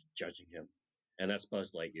 They're just judging him. And that's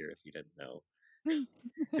Buzz Lightyear if you didn't know. Hmm.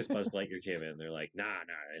 Because Buzz Lightyear came in, they're like, nah,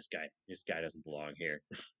 this guy doesn't belong here.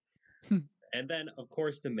 Hmm. And then, of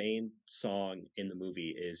course, the main song in the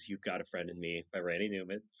movie is "You've Got a Friend in Me" by Randy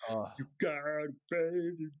Newman. Oh, You got a friend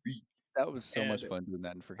in me. that was so much And fun doing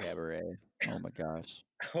that for Cabaret. Oh my gosh.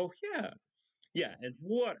 oh yeah, yeah, and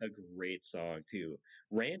what a great song too.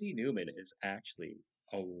 Randy Newman is actually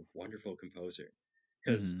a wonderful composer.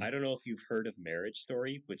 Because Hmm. I don't know if you've heard of Marriage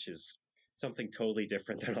Story, which is something totally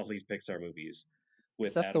different than all these Pixar movies Is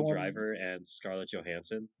with that the Adam one? Driver and Scarlett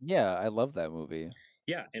Johansson. Yeah, I love that movie.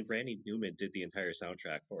 Yeah, and Randy Newman did the entire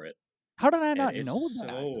soundtrack for it. How did I And not know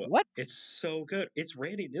that? What? it's so good. It's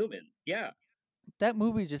Randy Newman. Yeah, That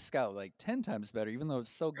movie just got like 10 times better, even though it's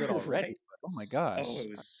so good already. right? But oh my Oh, gosh. it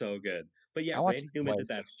was so good. But yeah, I watched Randy it Newman did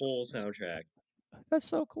twice. that whole soundtrack. That's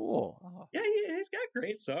so cool. Oh, Yeah, he's got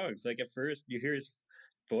great songs. Like at first you hear his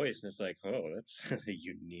voice and it's like, oh, that's a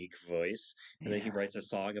unique voice. And then he yeah. writes a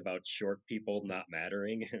song about short people not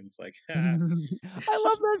mattering, and it's like, ah, I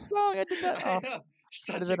love that song. I did that. I Oh, know, I did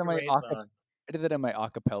such a that in my great song. I did that in my a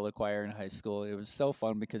cappella choir in high school. It was so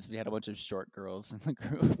fun because we had a bunch of short girls in the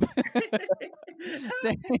group.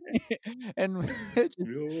 They- and No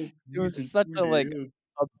it was reason such to a like live.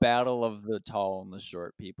 a battle of the tall and the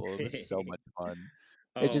short people. It was so much fun.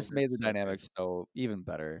 It Oh, just that's made the so good. dynamics so even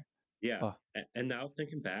better. Yeah, Oh, and now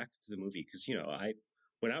thinking back to the movie, because I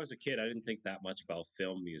when I was a kid, I didn't think that much about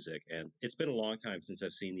film music, and it's been a long time since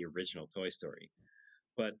I've seen the original Toy Story.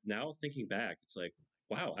 But now thinking back, it's like,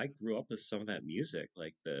 wow, I grew up with some of that music,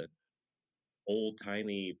 like the old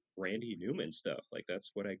timey Randy Newman stuff. Like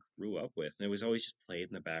that's what I grew up with, and it was always just played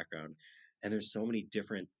in the background. And there's so many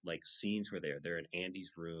different like scenes where they're in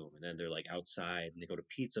Andy's room, and then they're like outside, and they go to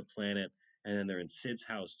Pizza Planet, and then they're in Sid's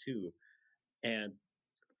house too. And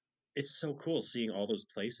it's so cool seeing all those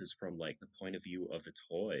places from like the point of view of the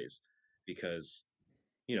toys because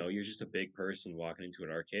you're just a big person walking into an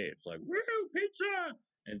arcade. It's like, woo, pizza!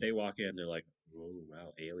 And they walk in, they're like, whoa,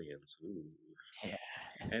 wow, aliens. Ooh. yeah.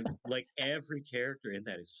 And like every character in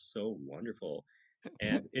that is so wonderful.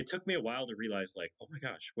 And it took me a while to realize, like, oh my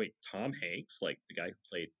gosh, wait, Tom Hanks, like the guy who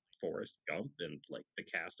played Forrest Gump and like the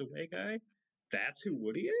Castaway guy, that's who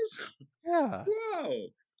Woody is? Yeah. Whoa!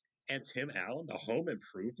 And Tim Allen, the home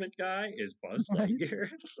improvement guy, is Buzz Right? Lightyear.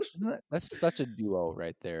 That's such a duo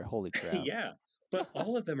right there. Holy crap. Yeah, but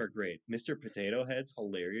all of them are great. Mr. Potato Head's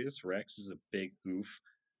hilarious. Rex is a big oof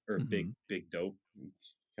or Hmm. big dope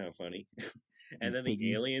kind of funny. And And then the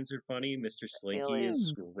Piggy. aliens are funny. Mr. Slinky is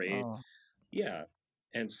Aliens. great. Oh. Yeah.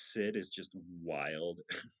 And Sid is just wild.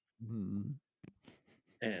 Mhm.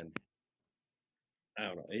 And I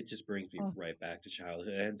don't know. It just brings me Oh. right back to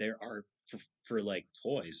childhood. And there are for like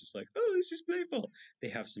toys. It's like, oh, this is playful. They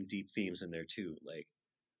have some deep themes in there too. Like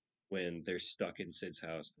when they're stuck in Sid's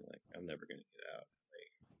house, they're like, I'm never gonna get out.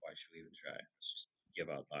 Like, why should we even try? Let's just give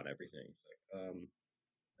up on everything. It's like,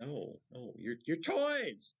 no, no, your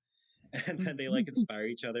toys. And then they like inspire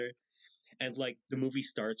each other. And like the movie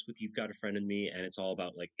starts with "You've Got a Friend in Me," and it's all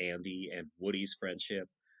about like Andy and Woody's friendship.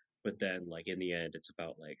 But then, like in the end, it's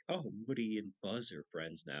about like, oh, Woody and Buzz are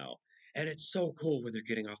friends now, and it's so cool when they're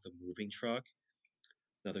getting off the moving truck.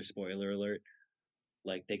 Another spoiler alert: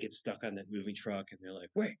 like they get stuck on that moving truck, and they're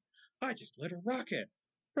like, "Wait, I just lit a rocket!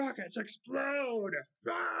 Rockets explode!"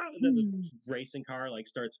 Ah! And then the Hmm. racing car like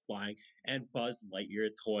starts flying, and Buzz Lightyear, a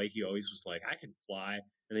toy, he always was like, "I can fly,"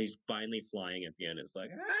 and then he's finally flying at the end. It's like,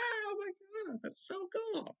 oh my god, that's so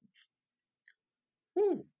cool!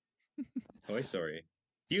 Woo! Toy Story.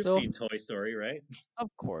 You've So, seen Toy Story, right? of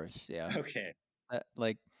course, yeah. Okay.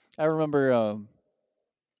 Like, I remember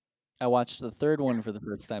I watched the third one for the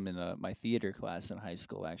first time in my theater class in high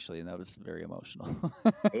school, actually, and that was very emotional.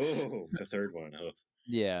 Oh, the third one. Oh,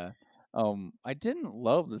 Yeah. I didn't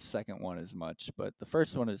love the second one as much, but the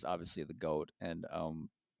first one is obviously the GOAT, and I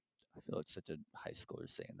feel like such a high schooler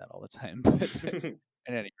saying that all the time. But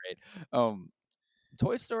at any rate, um,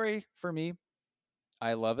 Toy Story for me,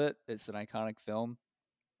 I love it. It's an iconic film.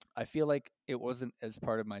 I feel like it wasn't as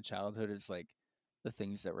part of my childhood as like the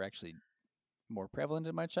things that were actually more prevalent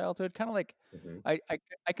in my childhood. Kind of like Mhm. I, I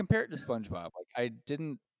I compare it to SpongeBob. Like I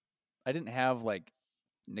didn't have like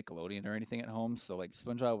Nickelodeon or anything at home, so like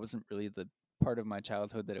SpongeBob wasn't really the part of my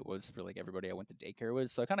childhood that it was for like everybody I went to daycare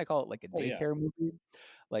with. So I kind of call it like a Oh yeah. daycare movie.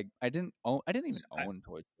 Like I didn't even I, own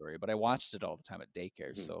Toy Story, but I watched it all the time at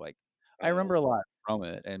daycare. mhm. So like I remember Oh. a lot from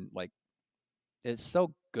it, and like it's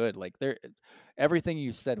so good. Like everything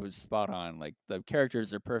you said was spot on. Like the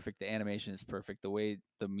characters are perfect, the animation is perfect, the way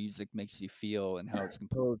the music makes you feel and how it's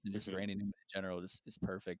composed and just Mhm. Randy Newman in general is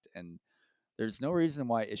perfect. And there's no reason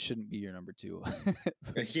why it shouldn't be your number two.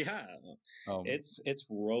 Yeah. um, It's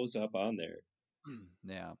rose up on there.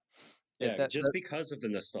 yeah, it, Yeah, that just that because of the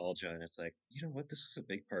nostalgia, and it's like, you know what? This was a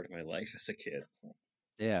big part of my life as a kid.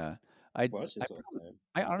 yeah. I Watch I this all the probably, time.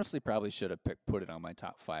 I honestly probably should have put it on my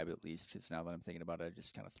top five at least because now that I'm thinking about it, I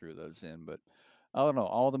just kind of threw those in. But I don't know.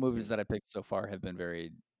 All the movies Mhm. that I picked so far have been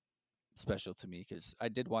very special to me because I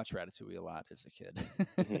did watch Ratatouille a lot as a kid.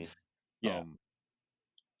 Mhm. Yeah. um,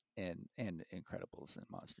 and Incredibles and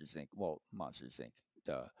Monsters Inc. Well, Monsters Inc.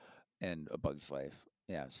 Duh, and A Bug's Life.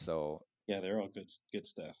 Yeah. So Yeah, they're all good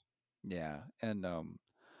stuff. yeah, and I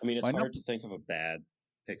mean, it's my hard to number think of a bad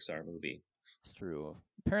Pixar movie. is true.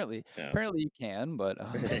 Apparently, Yeah. apparently you can, but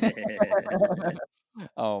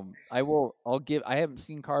I'll give. I haven't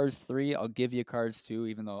seen Cars 3. I'll give you Cars 2,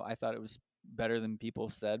 even though I thought it was better than people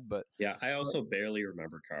said. Yeah, I But also barely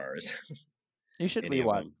remember Cars, you should any of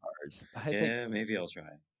rewatch them. Cars. I think Yeah, maybe I'll try.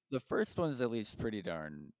 the first one's at least pretty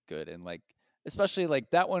darn good, and like especially like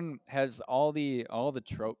that one has all the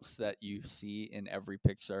tropes that you see in every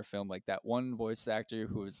Pixar film. Like that one voice actor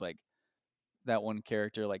who was like that one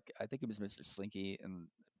character, like I think it was Mr. Slinky in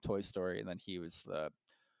Toy Story, and then he was a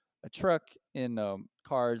truck in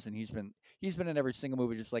Cars, and he's been in every single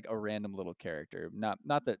movie, just like a random little character. Not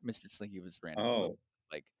that Mr. Slinky was randomly little, Oh,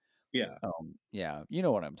 like yeah. yeah, you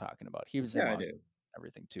know what I'm talking about. He was in Yeah, I Monster do. and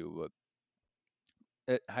everything too.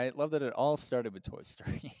 But I love that it all started with Toy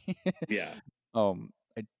Story. Yeah. um,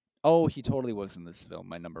 I, oh, he totally was in this film.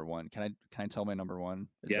 My number one. Can I tell my number one?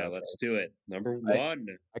 Is that Yeah, okay? let's do it. Number I one.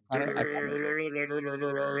 I kind of I kind of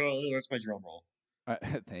That's my drum roll.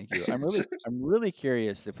 thank you. I'm really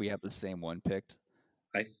curious if we have the same one picked.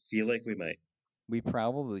 I feel like we might. We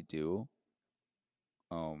probably do.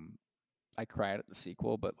 Um, I cried at the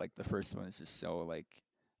sequel, but like the first one is just so like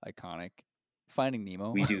iconic. Finding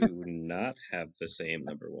Nemo. We do not have the same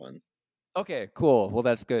number one. Okay, cool. Well,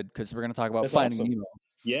 that's good because we're gonna talk about That's Finding awesome. Nemo.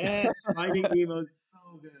 Yes, Finding Nemo's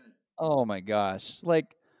so good. Oh my gosh!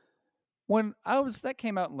 Like when that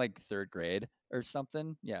came out in like third grade or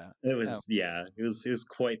something. Yeah, It uh, was yeah, it was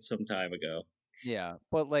quite some time ago. yeah.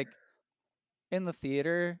 But like in the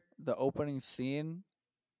theater, the opening scene,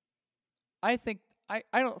 I think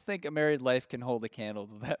I don't think A Married Life can hold a candle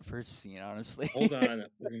to that first scene. Honestly, Hold on.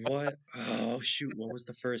 What? Oh shoot, what was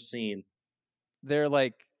the first scene? they're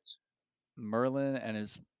like Merlin and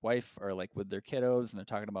his wife are like with their kiddos and they're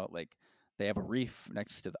talking about like they have a reef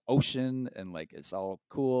next to the ocean and like it's all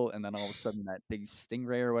cool and then all of a sudden that big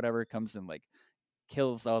stingray or whatever comes and like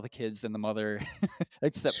kills all the kids and the mother,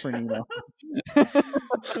 except for Nemo.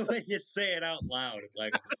 When you say it out loud, it's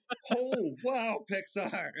like, oh wow,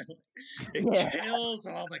 Pixar! It Yeah, kills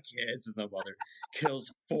all the kids, and the mother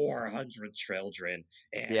kills 400 children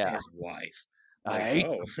and yeah. his wife. Like, I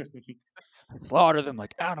oh, slaughter them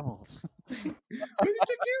like animals. but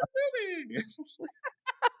it's a cute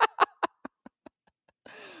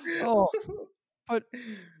Oh, movie. but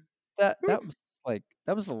that was like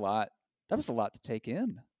that was a lot. That was a lot to take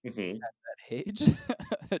in Mhm. at age,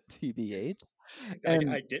 TBH, I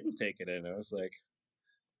and didn't take it in. I was like,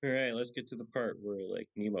 all right, let's get to the part where like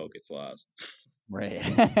Nemo gets lost. right.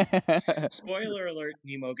 Spoiler alert: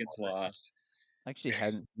 Nemo gets lost. I actually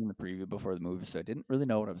hadn't seen the preview before the movie, so I didn't really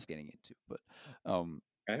know what I was getting into. But um,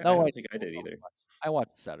 I no, don't think I did either. I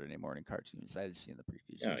watched Saturday morning cartoons. I had seen the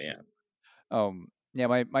previews Oh and shit. yeah. Yeah,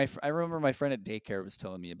 I remember my friend at daycare was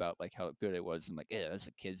telling me about like how good it was. I'm like, yeah, that's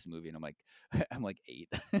a kids movie, and I'm like, I'm like 8.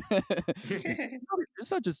 He's like, it's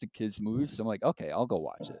not just a kids movie. So I'm like, okay, I'll go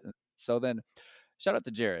watch it. So then, shout out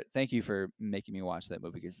to Jarrett. Thank you for making me watch that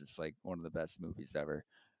movie because it's like one of the best movies ever,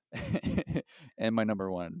 and my number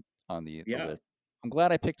one on the Yeah. list. I'm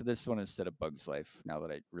glad I picked this one instead of Bug's Life. Now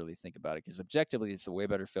that I really think about it, because objectively, it's a way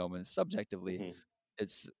better film, and subjectively, Mhm.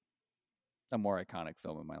 it's a more iconic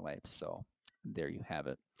film in my life. So there you have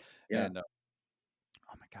it. Yeah. And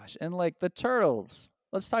oh my gosh, and like the turtles.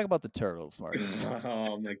 Let's talk about the turtles, Marty.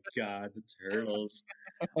 Oh my god, the turtles.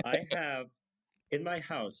 I have in my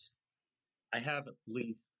house, I have at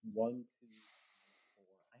least one, two, four.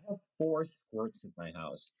 I have four squirts in my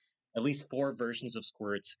house. At least four versions of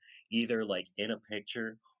squirts, either like in a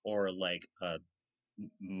picture or like a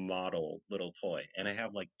model little toy. And I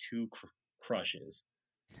have like two crushes.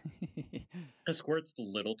 Cause Squirt's the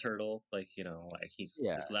little turtle, like like he's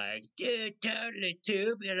Yeah, just like, yeah, totally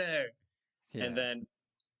tubular. And yeah. then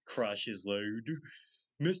Crush is like,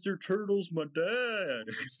 Mr. Turtle's my dad.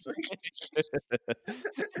 It's like I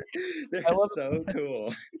they're love so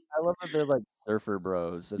cool. I love that they're like surfer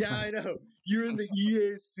bros. That's Yeah, my I know. You're in the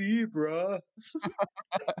EAC, bruh.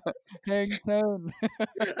 Hang Ten.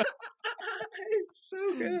 It's so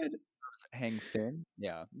good. Hang Fin.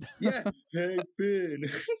 Yeah. Yeah, Hank Finn.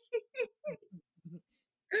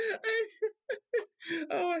 I,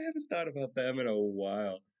 oh, I haven't thought about them in a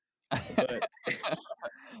while. But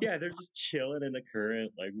yeah, they're just chilling in the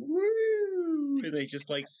current, like woo, and they just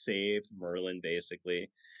like save Merlin basically.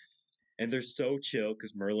 And they're so chill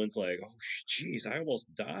because Merlin's like, "Oh, jeez, I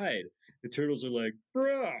almost died." The turtles are like,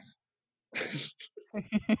 "Bruh."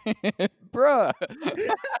 Bruh.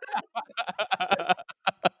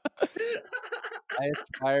 I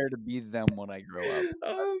aspire to be them when I grow up.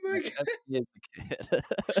 Oh my That's god, me as a kid.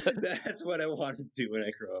 that's what I want to do when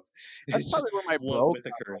I grow up. That's Is probably just where float with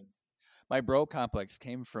the current. my bro complex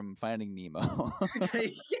came from Finding Nemo. Yeah,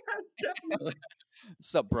 definitely.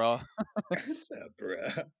 Sup, bro? What's up,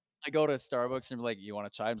 bruh? I go to Starbucks and be like, "You want a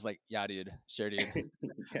chai?" I'm like, "Yeah, dude. Sure, dude.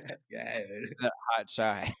 Yeah, yeah. That hot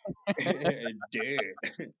chai, Dude. dude."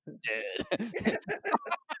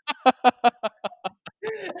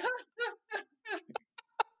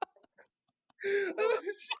 Oh,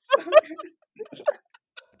 it's so good.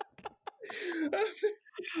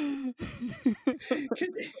 Can,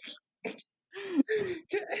 can,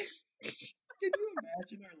 can you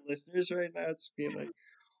imagine our listeners right now just being like,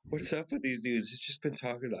 what is up with these dudes? It's just been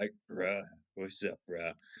talking like, bruh, what's up,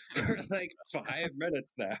 bruh? For like 5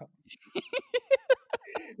 minutes now.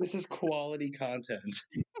 This is quality content.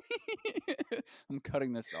 I'm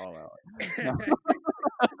cutting this all out. No,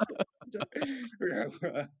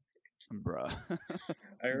 Bruh. bruh.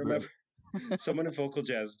 I Bruh. remember someone in Vocal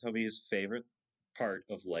Jazz told me his favorite part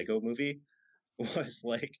of Lego Movie was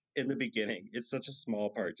like in the beginning. It's such a small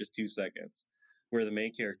part, just 2 seconds, where the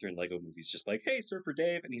main character in Lego Movie is just like, "Hey, Surfer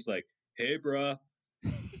Dave," and he's like, "Hey, bruh."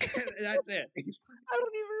 That's it. I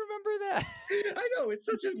don't even remember that. I know it's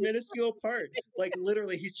such a minuscule part. Like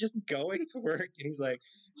literally, he's just going to work and he's like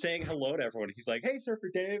saying hello to everyone. He's like, "Hey, Surfer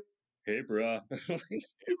Dave." "Hey, bruh." Hey,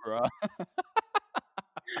 bruh.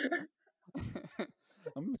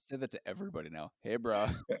 I'm gonna say that to everybody now. Hey, bro.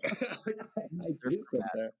 I Surfer do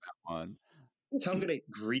Matt sometimes. on. That's how I'm gonna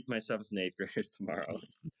greet my 7th and 8th graders tomorrow.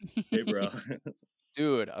 "Hey, bro."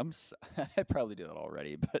 Dude, I probably do that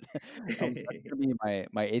already, but that's gonna be my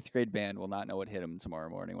 8th grade band will not know what hit them tomorrow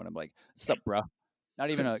morning when I'm like, "Sup, bruh?" Not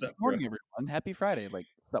even a What's good up, bro? morning, everyone. Happy Friday. Like,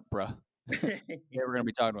 sup, bruh? Today we're gonna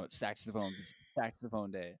be talking about saxophone 'cause it's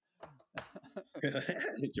saxophone day.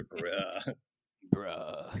 Yeah, bruh.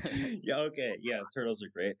 Bruh. Yeah, okay. Yeah, turtles are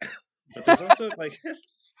great. But there's also like,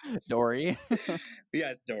 Dory.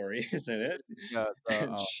 yeah, Dory is in it, Yeah,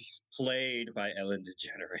 and she's played by Ellen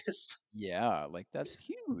DeGeneres. yeah, like that's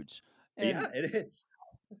huge. Yeah, And it is.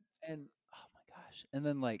 and oh my gosh. And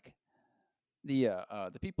then like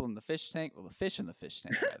the people in the fish tank, well the fish in the fish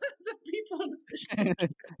tank rather. The people in the fish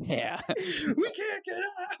Yeah. tank. We can't get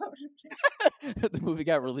out. The movie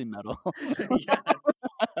got really metal. Yes.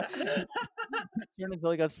 It turned into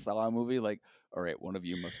like a Saw movie, like, all right, one of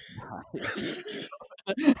you must die.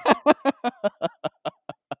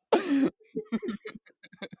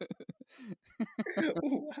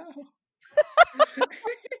 Wow.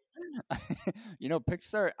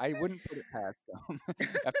 Pixar, I wouldn't put it past them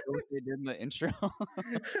after what they did in the intro.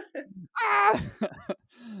 Ah!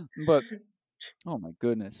 But oh my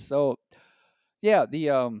goodness. So yeah,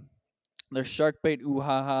 the shark bait ooh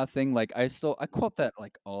ha ha thing, like I quote that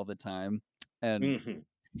like all the time. And Mhm.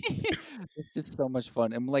 it's just so much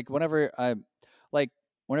fun. And like whenever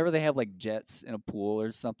they have like jets in a pool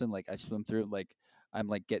or something, like I swim through it, like I'm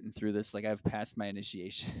like getting through this, like I've passed my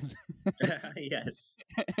initiation. Yes.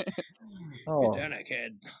 Get Oh, down it,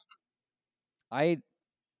 kid. I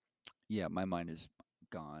yeah, my mind is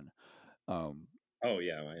gone. Um, Oh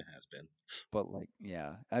yeah, mine has been. but like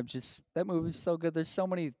yeah, I'm just that movie's so good. There's so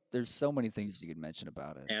many things you could mention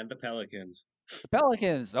about it. And the pelicans. The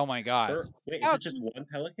Pelicans, oh my god. Or wait, is How it just one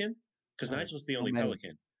pelican? Because no, there's Nigel's the so only many.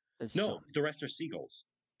 pelican. There's so No, many. the rest are seagulls.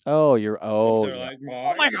 Oh, Because oh they're yeah. like, Oh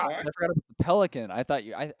my, my god, my. I forgot about the pelican.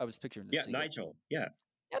 I was picturing the Yeah, seagull. Nigel. Yeah.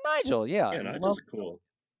 Yeah, Nigel. Yeah, I Yeah, love. Nigel's a cool.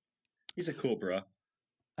 He's a cool bro.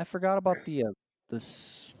 I forgot about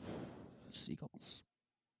seagulls.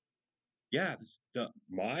 Yeah,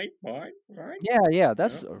 mine. Yeah, yeah. Yeah.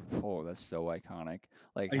 That's so iconic.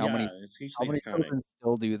 Like how many Yeah, it's how hugely many iconic. children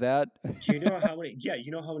still do that? Do you know how many? Yeah,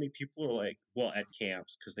 you know how many people are like, well, at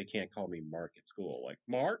camps because they can't call me Mark at school, like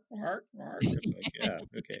Mark, Mark, Mark. It's like, yeah,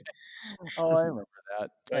 okay. Oh, I remember that.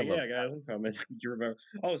 It's I like, love yeah, guys, I'm coming. You remember?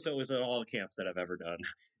 Oh, so it was at all the camps that I've ever done.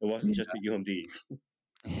 It wasn't that. just at UMD.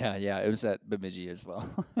 Yeah, yeah. It was at Bemidji as well.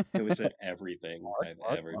 It was at everything Mark, I've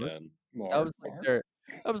Mark, ever Mark. done. That Mark, was like Mark. their.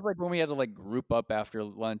 That was like when we had to like group up after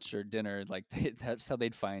lunch or dinner. Like that's how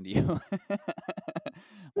they'd find you.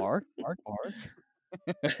 Mark, Mark, Mark.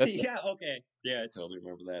 Yeah, okay. Yeah, I totally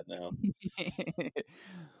remember that now.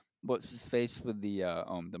 What's his face with the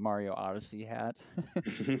Mario Odyssey hat,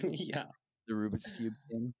 Yeah. the Rubik's Cube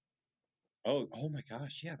thing. Oh my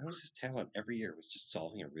gosh. Yeah, that was his talent every year was just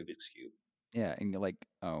solving a Rubik's Cube. Yeah, and like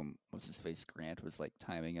what's his face? Grant was like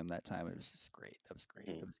timing him that time. It was just great. That was great.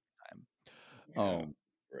 Mhm. That was a good time.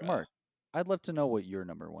 Yeah, bruh. Mark, I'd love to know what your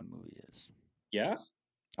number one movie is. Yeah,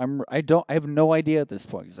 I have no idea at this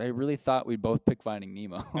point because I really thought we'd both pick Finding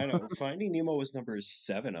Nemo. I know. Finding Nemo was number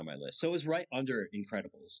 7 on my list. So it was right under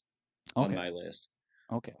Incredibles on Okay, my list.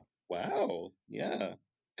 okay, Wow. Yeah.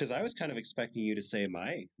 Because I was kind of expecting you to say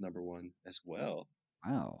my number one as well.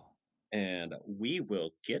 wow. And we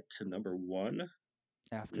will get to number 1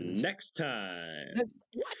 After this, next time.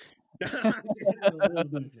 what?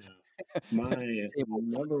 My Table.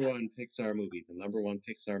 number one Pixar movie, the number one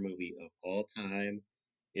Pixar movie of all time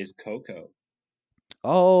is Coco,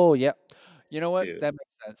 Oh, yeah. You know what? dude. That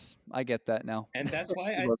makes sense. I get that now. And that's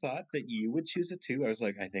why I Look, thought that you would choose it too. I was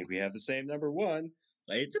like, I think we have the same number one.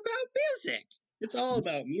 Like, it's about music. It's all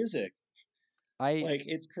about music. I Like,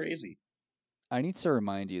 it's crazy. I need to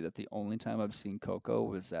remind you that the only time I've seen Coco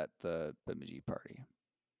was at the Bemidji party.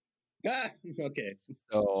 Ah, okay.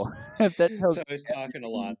 So if that tells So I was you talking a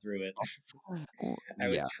anything, lot through it. I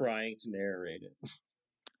was yeah, trying to narrate it.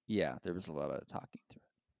 yeah, there was a lot of talking through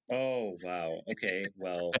Oh, wow. Okay.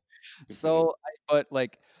 Well, it. mhm. But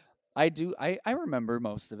like, I remember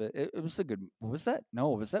most of it. It was a good. Was that no?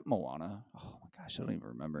 Was that Moana? Oh my gosh, I don't even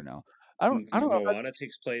remember now. I don't know if Moana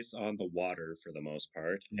takes place on the water for the most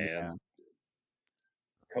part, and yeah.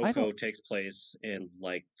 I don't. Coco takes place in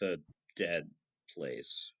like the dead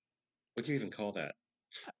place. What do you even call that?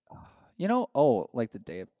 Oh, like the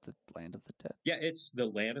Day of the Land of the Dead. Yeah, it's the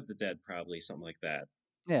Land of the Dead, probably something like that.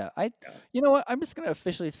 Yeah, Yeah, you know what? I'm just gonna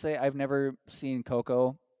officially say I've never seen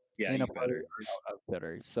Coco yeah, in a you party better. or out of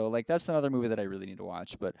theater. So like that's another movie that I really need to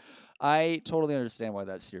watch. But I totally understand why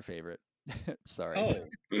that's your favorite. Sorry. Oh,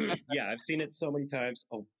 yeah, I've seen it so many times.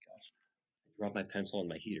 Oh gosh, I dropped my pencil on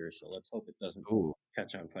my heater, so let's hope it doesn't Ooh,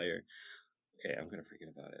 catch on fire. Okay, I'm gonna forget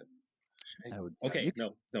about it. I would. Yeah, Okay, you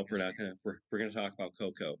no, no, can we're say not gonna. We're gonna talk about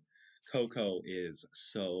Coco. Coco is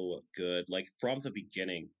so good, like from the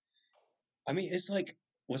beginning. I mean, it's like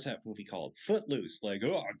what's that movie called? Footloose. Like,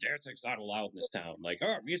 oh, dancing's not allowed in this town. Like,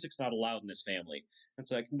 oh, music's not allowed in this family.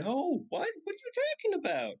 It's like, no, what? What are you talking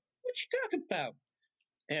about? What you talking about?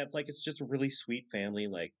 And like, it's just a really sweet family.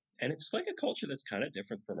 Like, And it's like a culture that's kind of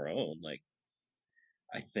different from our own. Like,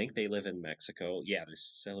 I think they live in Mexico. Yeah, they're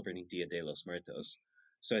celebrating Dia de los Muertos.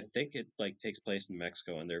 So I think it like takes place in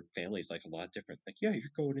Mexico, and their family's like a lot different. Like, yeah,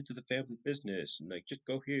 you're going into the family business, and like just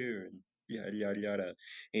go here and yada yada yada. And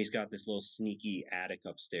he's got this little sneaky attic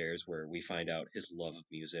upstairs where we find out his love of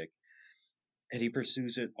music, and he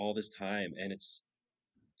pursues it all this time, and it's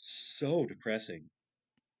so depressing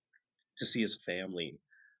to see his family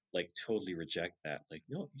like totally reject that. Like,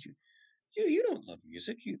 no, you don't love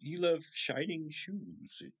music. You love shining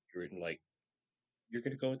shoes. You're in, like you're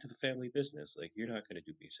gonna go into the family business. Like you're not gonna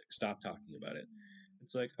do music. Stop talking about it.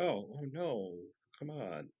 It's like, oh no, come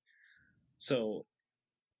on. So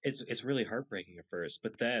it's really heartbreaking at first,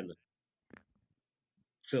 but then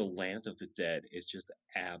the Land of the Dead is just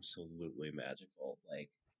absolutely magical. Like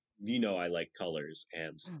I like colors,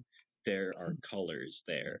 and there are colors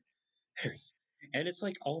there. There's, and it's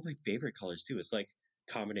like all my favorite colors too. It's like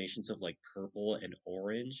combinations of like purple and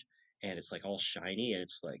orange, and it's like all shiny, and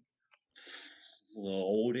it's like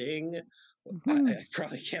floating. I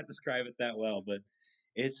probably can't describe it that well, but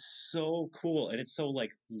it's so cool, and it's so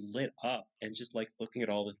like lit up, and just like looking at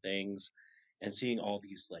all the things and seeing all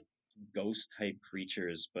these like ghost type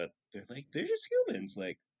creatures, but they're just humans,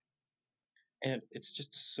 like, and it's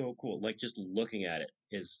just so cool. Like just looking at it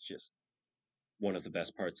is just one of the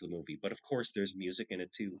best parts of the movie. But of course, there's music in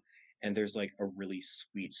it too, and there's like a really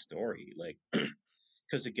sweet story, like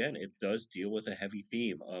because again, it does deal with a heavy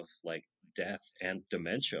theme of like death and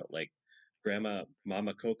dementia. Like Grandma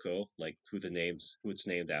Mama Coco, like who it's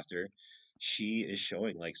named after, she is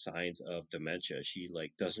showing like signs of dementia. She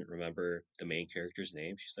like doesn't remember the main character's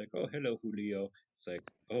name. She's like, "Oh, hello, Julio." It's like,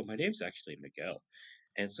 "Oh, my name's actually Miguel."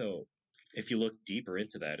 And so if you look deeper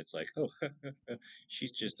into that, it's like, oh, she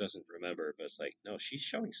just doesn't remember. But it's like, no, she's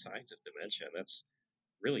showing signs of dementia. And that's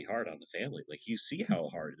really hard on the family. Like, you see how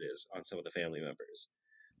hard it is on some of the family members.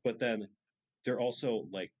 But then they're also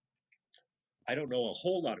like, I don't know a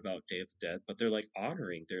whole lot about Day of the Dead, but they're like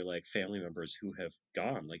honoring their like family members who have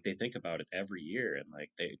gone. Like, they think about it every year, and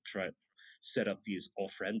like they try set up these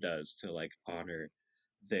ofrendas to like honor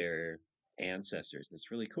their ancestors. And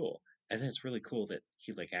it's really cool. And then it's really cool that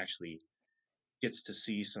he like actually gets to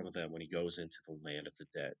see some of them when he goes into the land of the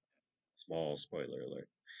dead. Small spoiler alert.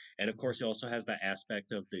 And of course, he also has that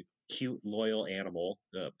aspect of the cute, loyal animal,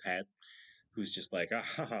 the pet, who's just like,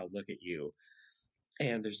 ah, look at you.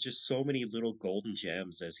 And there's just so many little golden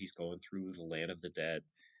gems as he's going through the land of the dead.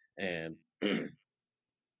 And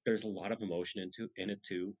there's a lot of emotion in it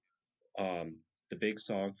too. Um, the big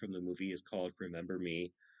song from the movie is called "Remember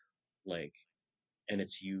Me," like, and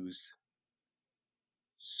it's used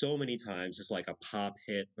so many times as like a pop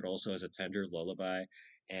hit, but also as a tender lullaby.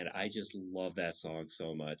 And I just love that song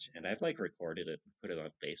so much. And I've like recorded it and put it on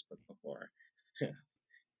Facebook before.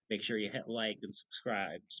 Make sure you hit like and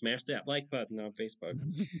subscribe. Smash that like button on Facebook.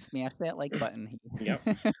 Smash that like button. Yep.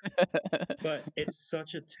 But it's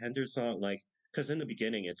such a tender song, like, because in the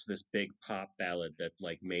beginning it's this big pop ballad that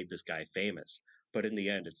like made this guy famous. But in the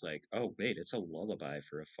end, it's like, oh wait, it's a lullaby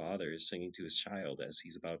for a father singing to his child as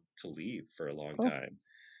he's about to leave for a long Oh, time.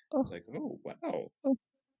 It's oh, like, oh wow. oh.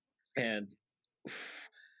 And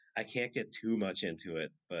I can't get too much into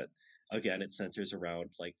it, but again, it centers around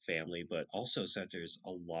like family, but also centers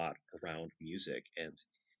a lot around music and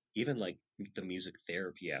even like the music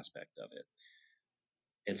therapy aspect of it.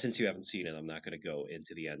 And since you haven't seen it, I'm not going to go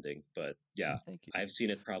into the ending, but yeah, Thank you. I've seen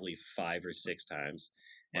it probably 5 or 6 times,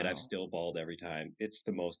 and I've Wow. still bawled every time. It's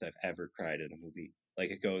the most I've ever cried in a movie.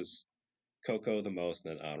 Like it goes Coco the most,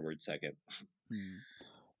 and then Onward second. Hmm.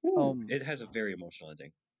 Ooh, Um. it has a very emotional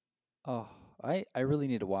ending. Oh, I really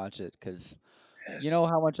need to watch it because you Yes, know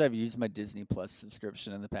how much I've used my Disney Plus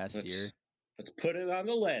subscription in the past let's year. let's put it on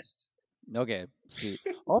the list. Okay, sweet.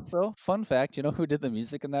 Also, fun fact, you know who did the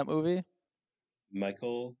music in that movie?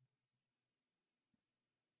 Michael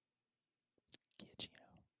Giacchino.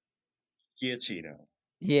 Giacchino.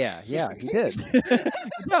 Yeah, yeah, he did. Good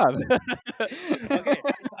job. Okay,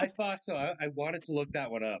 I thought so. I wanted to look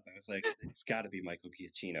that one up. I was like, it's got to be Michael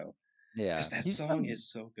Giacchino because Yeah, that he's song done. is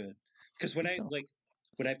so good. Because He's done.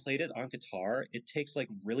 when I played it on guitar, it takes like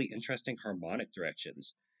really interesting harmonic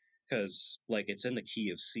directions. Because like it's in the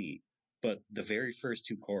key of C, but the very first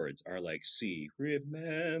two chords are like C,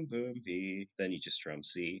 remember me. Then you just strum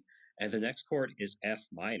C, and the next chord is F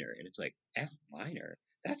minor, and it's like F minor.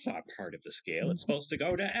 That's not part of the scale. It's supposed to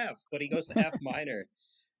go to F, but he goes to F minor.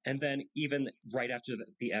 And then even right after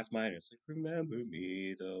the F minor, it's like, remember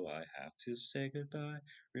me, though I have to say goodbye.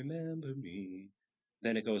 Remember me.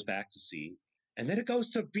 Then it goes back to C. and then it goes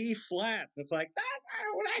to B flat. That's like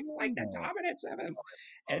that's like the Oh, dominant seventh,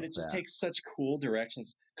 and love it just that. takes such cool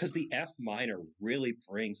directions because the F minor really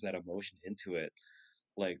brings that emotion into it.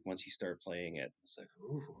 Like once you start playing it, it's like,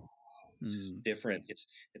 ooh, this is Mm. different.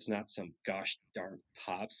 It's not some gosh darn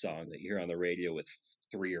pop song that you hear on the radio with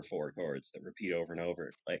 3 or 4 chords that repeat over and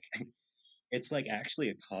over. Like it's like actually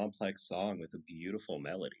a complex song with a beautiful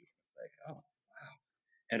melody. It's like, oh wow.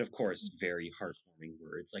 And of course, very heartwarming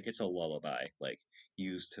words. Like it's a lullaby, like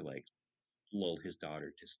used to like lull his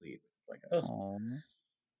daughter to sleep. It's like, oh, Aw.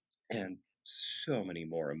 and so many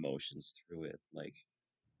more emotions through it. Like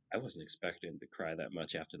I wasn't expecting to cry that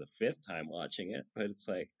much after the 5th time watching it, but it's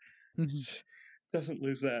like it's doesn't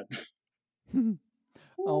lose that. Um,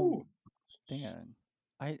 Woo! dang.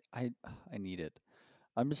 I need it.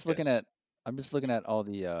 I'm just looking Yes. at all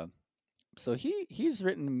the so he's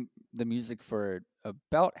written the music for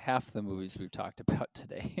about half the movies we've talked about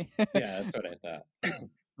today. Yeah, that's what I thought.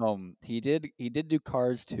 He did do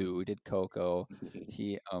Cars 2, he did Coco,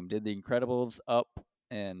 he did The Incredibles, Up,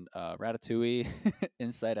 and Ratatouille,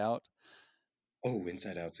 Inside Out. Oh,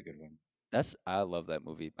 Inside Out's a good one. I love that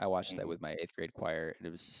movie. I watched that Hmm. with my 8th grade choir, and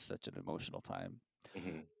it was just such an emotional time.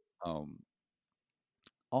 Hmm. Um,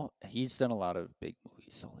 he's done a lot of big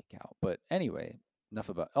movies. Holy cow! But anyway, enough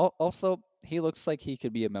about. Also, he looks like he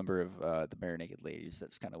could be a member of the Bare Naked Ladies.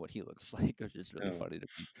 That's kind of what he looks like, which is really Oh, funny to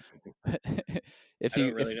me. if I don't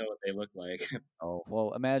you really know what they look like. oh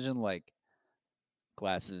well, imagine like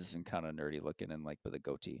glasses and kind of nerdy looking and like with a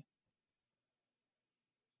goatee.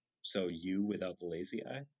 So you without the lazy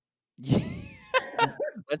eye?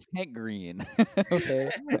 That's Hank Green. Okay.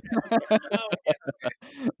 Oh,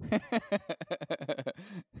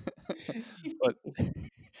 But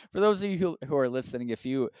for those of you who are listening, if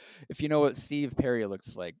you know what Steve Perry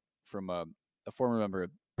looks like from a former member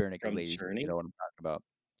of Bare Naked from Ladies, you Journey? know what I'm talking about.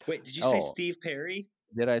 Wait, did you say Oh, Steve Perry?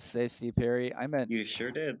 did I say Steve Perry? I meant You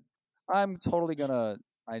sure did. I'm totally gonna.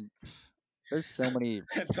 I there's so many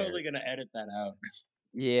I'm Perry. totally gonna edit that out.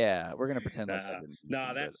 Yeah, we're gonna pretend like that Nah, didn't nah,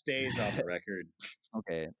 happen, that stays on but the record.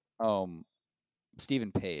 okay.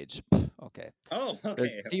 Stephen Page. Okay. Oh, There's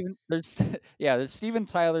okay. Steven. There's yeah. There's Steven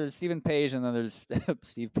Tyler. There's Stephen Page, and then there's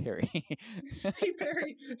Steve Perry. Steve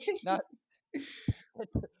Perry. Not.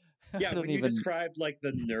 I Yeah, don't when you even. described like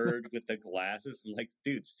the nerd with the glasses, I'm like,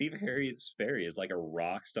 dude, Steve Harry Sperry is like a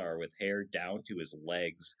rock star with hair down to his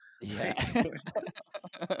legs. Yeah.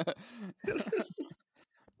 Like,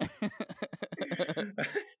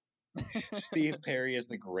 Steve Perry is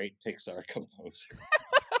the great Pixar composer.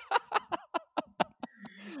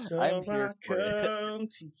 I'm So here I for it. come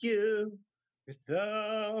to you with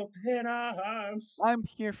open arms. I'm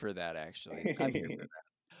here for that. Actually, I'm here for that.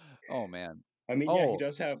 Oh man. I mean, yeah, he Oh,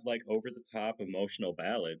 does have like over the top emotional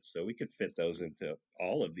ballads, so we could fit those into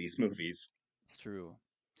all of these movies. it's true.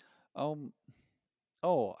 Um.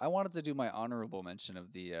 Oh, I wanted to do my honorable mention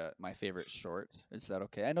of the my favorite short. Is that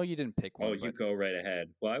okay? I know you didn't pick Oh, one, you but go right ahead.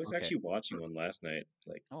 Well, I was okay. actually watching one last night,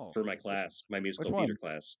 like Oh, for my wh- class, my which musical theater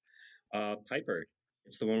one? class. Piper.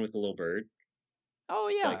 It's the one with the little bird. Oh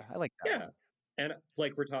yeah, Like, I like that one. yeah. And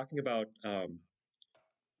like we're talking about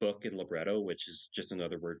book and libretto, which is just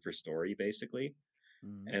another word for story, basically.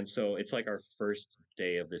 Mhm. And so it's like our first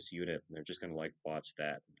day of this unit, and they're just gonna like watch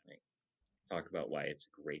that and like talk about why it's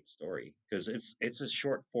a great story. Because it's a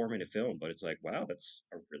short form in a film, but it's like, wow, that's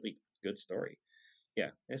a really good story.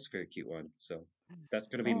 Yeah, it's a very cute one. So that's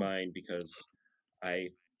gonna be Oh. mine because I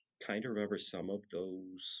kind of remember some of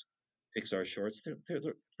those Pixar shorts. They're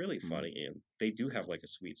really Mhm. funny and they do have like a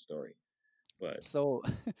sweet story. But So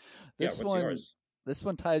yeah, this what's one yours? this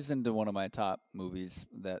one ties into one of my top movies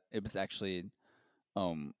that it was actually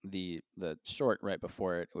the short right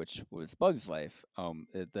before it, which was Bug's Life.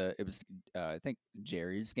 It was I think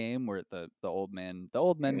Jerry's Game, where the old men Oh,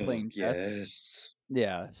 playing chess. yes.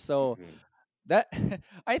 Yeah, so Hmm. that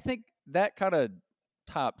I think that kind of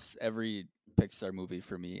tops every Pixar movie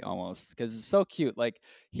for me almost because it's so cute. Like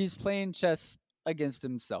he's playing chess against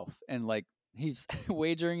himself, and like he's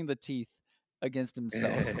wagering the teeth against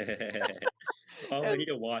himself. Oh, I And need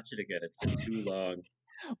to watch it again. It's been too long.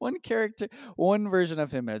 one character, one version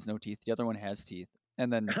of him has no teeth, the other one has teeth,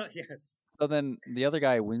 and then Yes. so then the other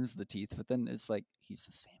guy wins the teeth, but then it's like he's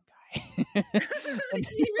the same guy. And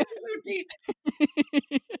He misses her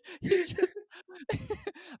teeth. he just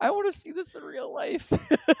I want to see this in real life.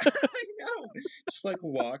 I know. Just like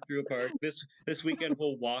walk through a park. This weekend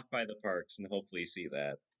we'll walk by the parks and hopefully see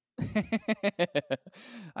that.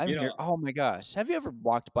 I'm You here. know, Oh my gosh. Have you ever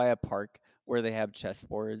walked by a park where they have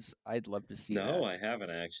chessboards? I'd love to see no, that. I haven't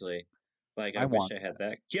actually. Like, I I wish want I had that.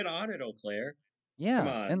 that. Get on it, Eau Claire. Come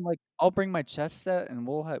Yeah, on. and like I'll bring my chess set and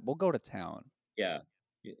we'll go to town. Yeah.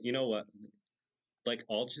 You know what? Like,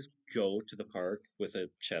 I'll just go to the park with a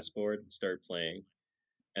chessboard and start playing,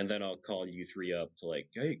 and then I'll call you three up to like,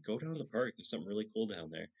 hey, go down to the park. There's something really cool down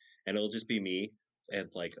there, and it'll just be me. And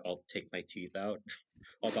like, I'll take my teeth out.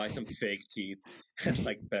 I'll buy some fake teeth and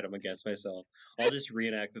like bet them against myself. I'll just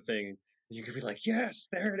reenact the thing. And you could be like, yes,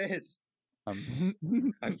 there it is. Um,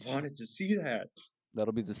 I wanted to see that.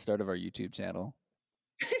 that'll be the start of our YouTube channel.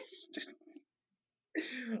 Just-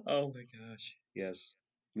 oh my gosh. Yes.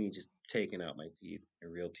 Me just taking out my teeth, my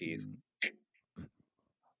real teeth. Mm.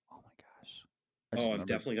 Oh my gosh. I just Oh, I'm remembered.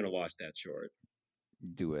 definitely going to watch that short.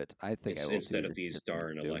 Do it. I think I It's will instead too. of Just these get something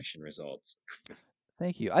darn to do. election results.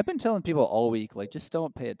 Thank you. I've been telling people all week, like, just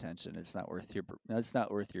don't pay attention. It's not worth your. It's not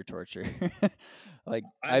worth your torture. Like,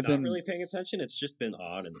 I'm I've not been. really paying attention. It's just been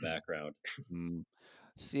on in the background. Mm,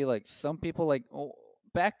 see, like some people, like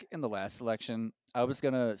back in the last election, I was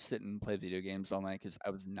gonna sit and play video games all night because I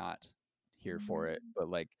was not here for it. But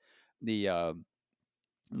like the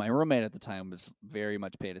my roommate at the time was very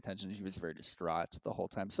much paying attention. She was very distraught the whole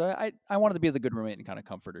time. So I wanted to be the good roommate and kind of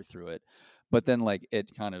comfort her through it. But then like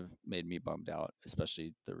it kind of made me bummed out,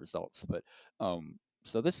 especially the results. But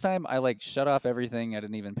so this time I like shut off everything. I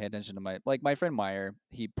didn't even pay attention to my friend Meyer,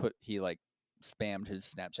 he like spammed his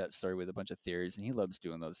Snapchat story with a bunch of theories and he loves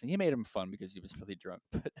doing those. And he made him fun because he was really drunk.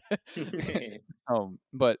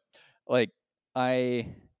 But like I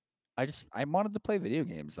I wanted to play video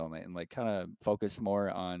games all night and like kind of focus more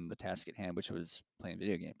on the task at hand, which was playing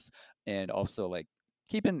video games, and also like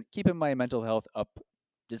keeping my mental health up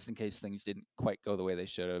just in case things didn't quite go the way they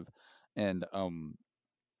should have, and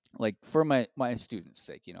like for my students'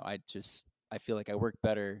 sake, I feel like I work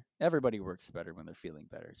better. Everybody works better when they're feeling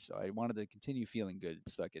better, so I wanted to continue feeling good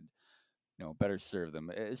so I could better serve them.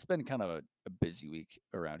 It's been kind of a busy week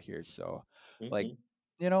around here, so like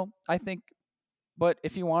Mhm. I think but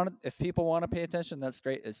if people want to pay attention, that's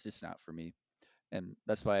great. It's just not for me. And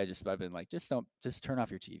that's why I've been like, just turn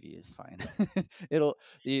off your TV. It's fine. It'll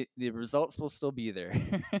the results will still be there.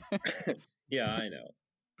 Yeah, I know.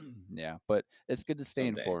 Yeah, but it's good to stay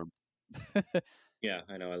Someday. informed. Yeah,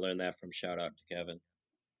 I know. I learned that from shout out to Kevin.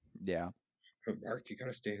 Yeah. Mark, you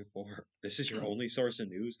gotta stay informed. This is your only source of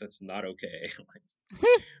news. That's not okay.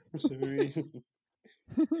 I'm sorry.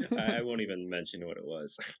 I won't even mention what it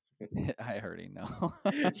was. I already know.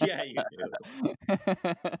 Yeah, you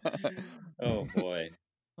do. Oh boy.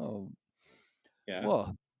 Oh, Yeah.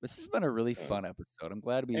 well, this has been a really So fun episode.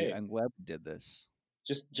 hey, I'm glad we did this.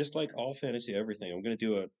 just like all fantasy everything, I'm gonna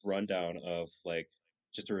do a rundown of like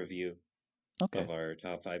just a review Okay. of our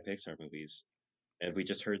top five Pixar movies. And we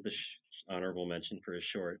just heard the honorable mention for a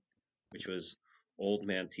short, which was Old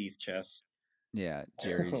Man Teeth Chess. Yeah,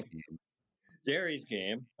 Jerry's game. Jerry's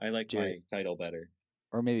Game. I like Jerry, my title better.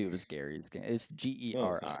 or maybe it was Gary's game. It's Oh,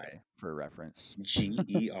 Geri fine. for reference.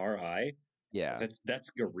 Geri. Yeah, That's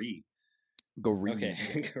Gary. Okay. Gary's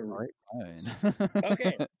game. All right,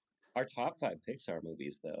 Okay. fine. Our top five Pixar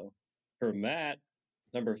movies, though. For Matt,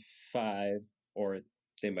 number five, or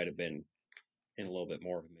they might have been in a little bit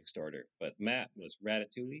more of a mixed order, but Matt was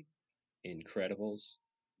Ratatouille, Incredibles,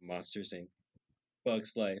 Monsters Inc.,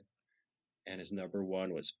 Bugs Life, and his number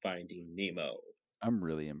one was Finding Nemo. I'm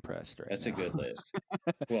really impressed right That's a now. good list.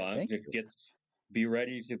 Well, I'm Thank to you. get be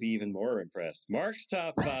ready to be even more impressed. Mark's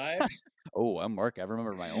top five Oh, I'm Mark. I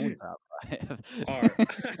remember my own top are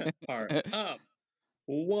five. are Up,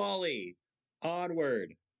 Wally,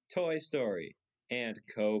 Onward, Toy Story, and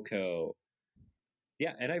Coco.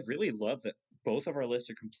 Yeah, and I really love that both of our lists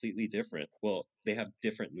are completely different. Well, they have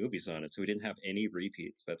different movies on it, so we didn't have any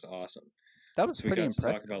repeats. That's awesome. That was So we pretty got to talk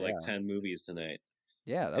impressive. about like Yeah, 10 movies tonight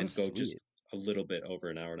yeah, that was and go sweet. just a little bit over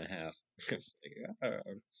an hour and a half. I was like,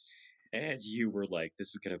 and you were like, this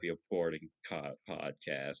is going to be a boring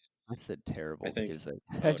podcast. I said I terrible think, because I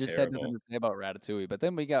oh, just had nothing terrible. to say about Ratatouille. But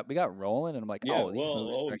then we got rolling, and I'm like, Yeah, oh, these well,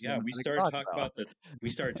 movies oh are actually yeah, ones that I can talk about. we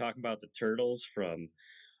started talking about the turtles from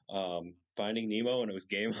Finding Nemo, and it was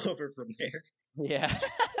game over from there. Yeah,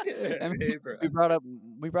 and Hey, bro.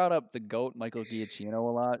 we brought up the goat Michael Giacchino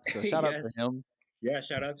a lot. So shout out to Yes. him, Yeah,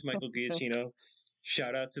 shout out to Michael Giacchino.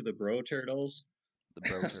 Shout out to the Bro Turtles. the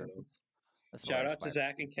Bro Turtles. That's what I Shout out to aspire.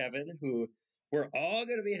 Zach and Kevin, who we're all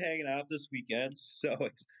going to be hanging out this weekend.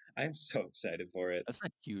 I'm so excited for it. That's a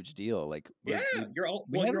huge deal. Like Yeah, we you're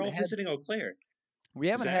haven't all had visiting Eau Claire. we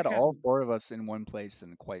haven't had Zach all hasn't. four of us in one place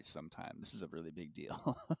in quite some time. This is a really big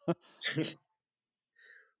deal.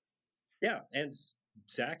 Yeah, and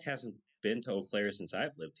Zach hasn't been to Eau Claire since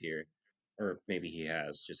I've lived here, or maybe he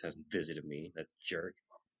has, just hasn't visited me. That jerk.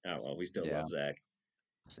 Oh well, we still Yeah, love Zach.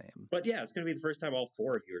 same. But yeah, it's going to be the first time all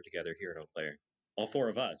four of you are together here in Eau Claire. All four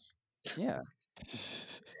of us. Yeah.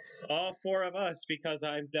 All four of us, because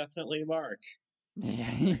I'm definitely Mark.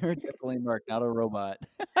 Yeah, you're definitely Mark, not a robot.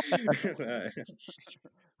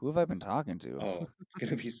 Who have I been talking to? Oh, it's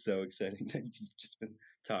gonna be so exciting that you've just been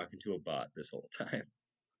talking to a bot this whole time.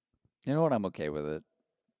 You know what? I'm okay with it.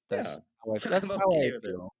 Yeah, That's I'm how I okay with it.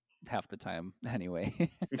 feel half the time anyway.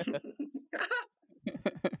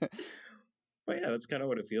 But yeah, that's kind of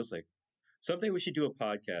what it feels like. Someday we should do a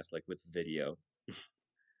podcast like with video.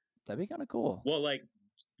 That'd be kind of cool. Well, like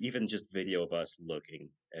even just video of us looking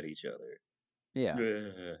at each other. Yeah.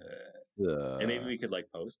 And maybe Uh, we could like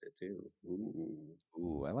post it too. Ooh,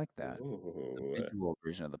 ooh, I like that. The ooh, visual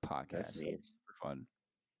version of the that's podcast. neat. That's super fun.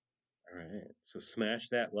 All right, so smash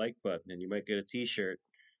that like button, and you might get a T-shirt.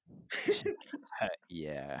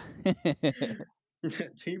 Yeah.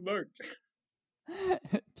 Teamwork.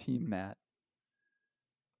 Team Matt.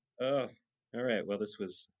 Oh, all right. Well, this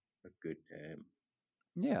was a good time.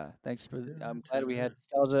 Yeah, thanks for. I'm Good glad we had time.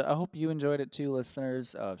 nostalgia. I hope you enjoyed it too,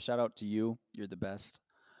 listeners. Shout out to you. You're the best.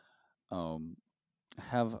 Um,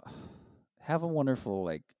 have have a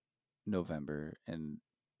wonderful November and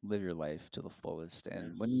live your life to the fullest.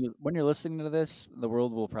 And Yes. when you're listening to this, the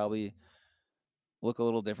world will probably look a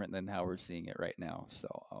little different than how we're seeing it right now. So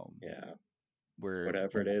Yeah. we're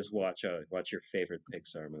Whatever it is, watch out. Watch your favorite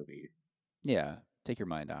Pixar movie. yeah. Take your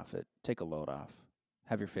mind off it. Take a load off.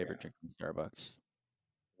 Have your favorite Yeah. drink from Starbucks,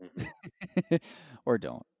 Hmm. or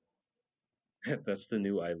don't. That's the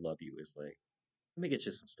new "I love you." Is like, let me get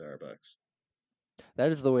you some Starbucks.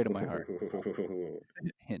 That is the way to my heart.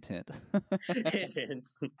 Hint, hint. Hint.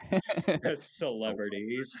 As So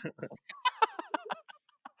celebrities.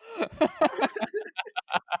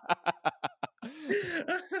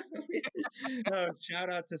 Oh, shout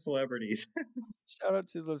out to celebrities. Shout out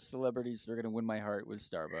to those celebrities that are gonna win my heart with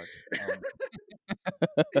Starbucks.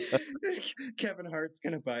 Kevin Hart's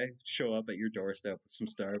gonna show up at your doorstep with some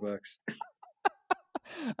Starbucks.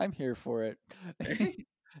 I'm here for it.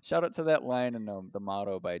 Shout out to that line and the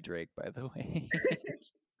motto by Drake, by the way.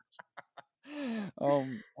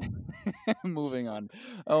 um, moving on.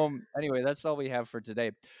 Anyway, that's all we have for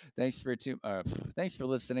today. Thanks for thanks for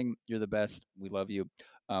listening. You're the best. We love you.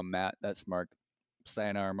 Matt, that's Mark.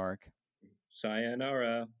 Sayonara, Mark.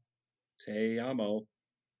 Sayonara. Te amo.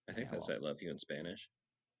 I think that's Hell, "I love you" in Spanish.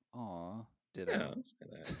 aw, Yeah, ditto. let's say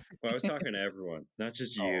that. Well, I was talking to everyone, not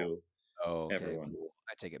just Oh, you. oh, okay, Everyone. cool.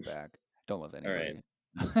 I take it back. Don't love All right.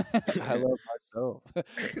 anybody. I love myself.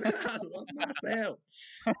 I love myself.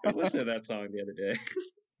 I was listening to that song the other day.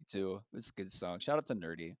 Me too. It's a good song. Shout out to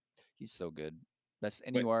Nerdy. He's so good. That's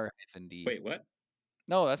Wait, NUR-D. wait, what?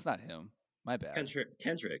 No, that's not him. My bad.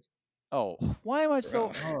 Kendrick. Oh, why am I so?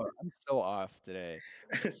 Bro. Oh, I'm so off today,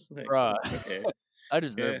 It's like, bruh. okay. I Yeah.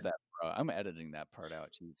 deserve that, bruh. I'm editing that part out.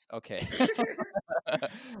 Jeez. Okay.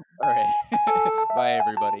 All right. Bye,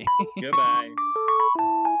 everybody. Goodbye.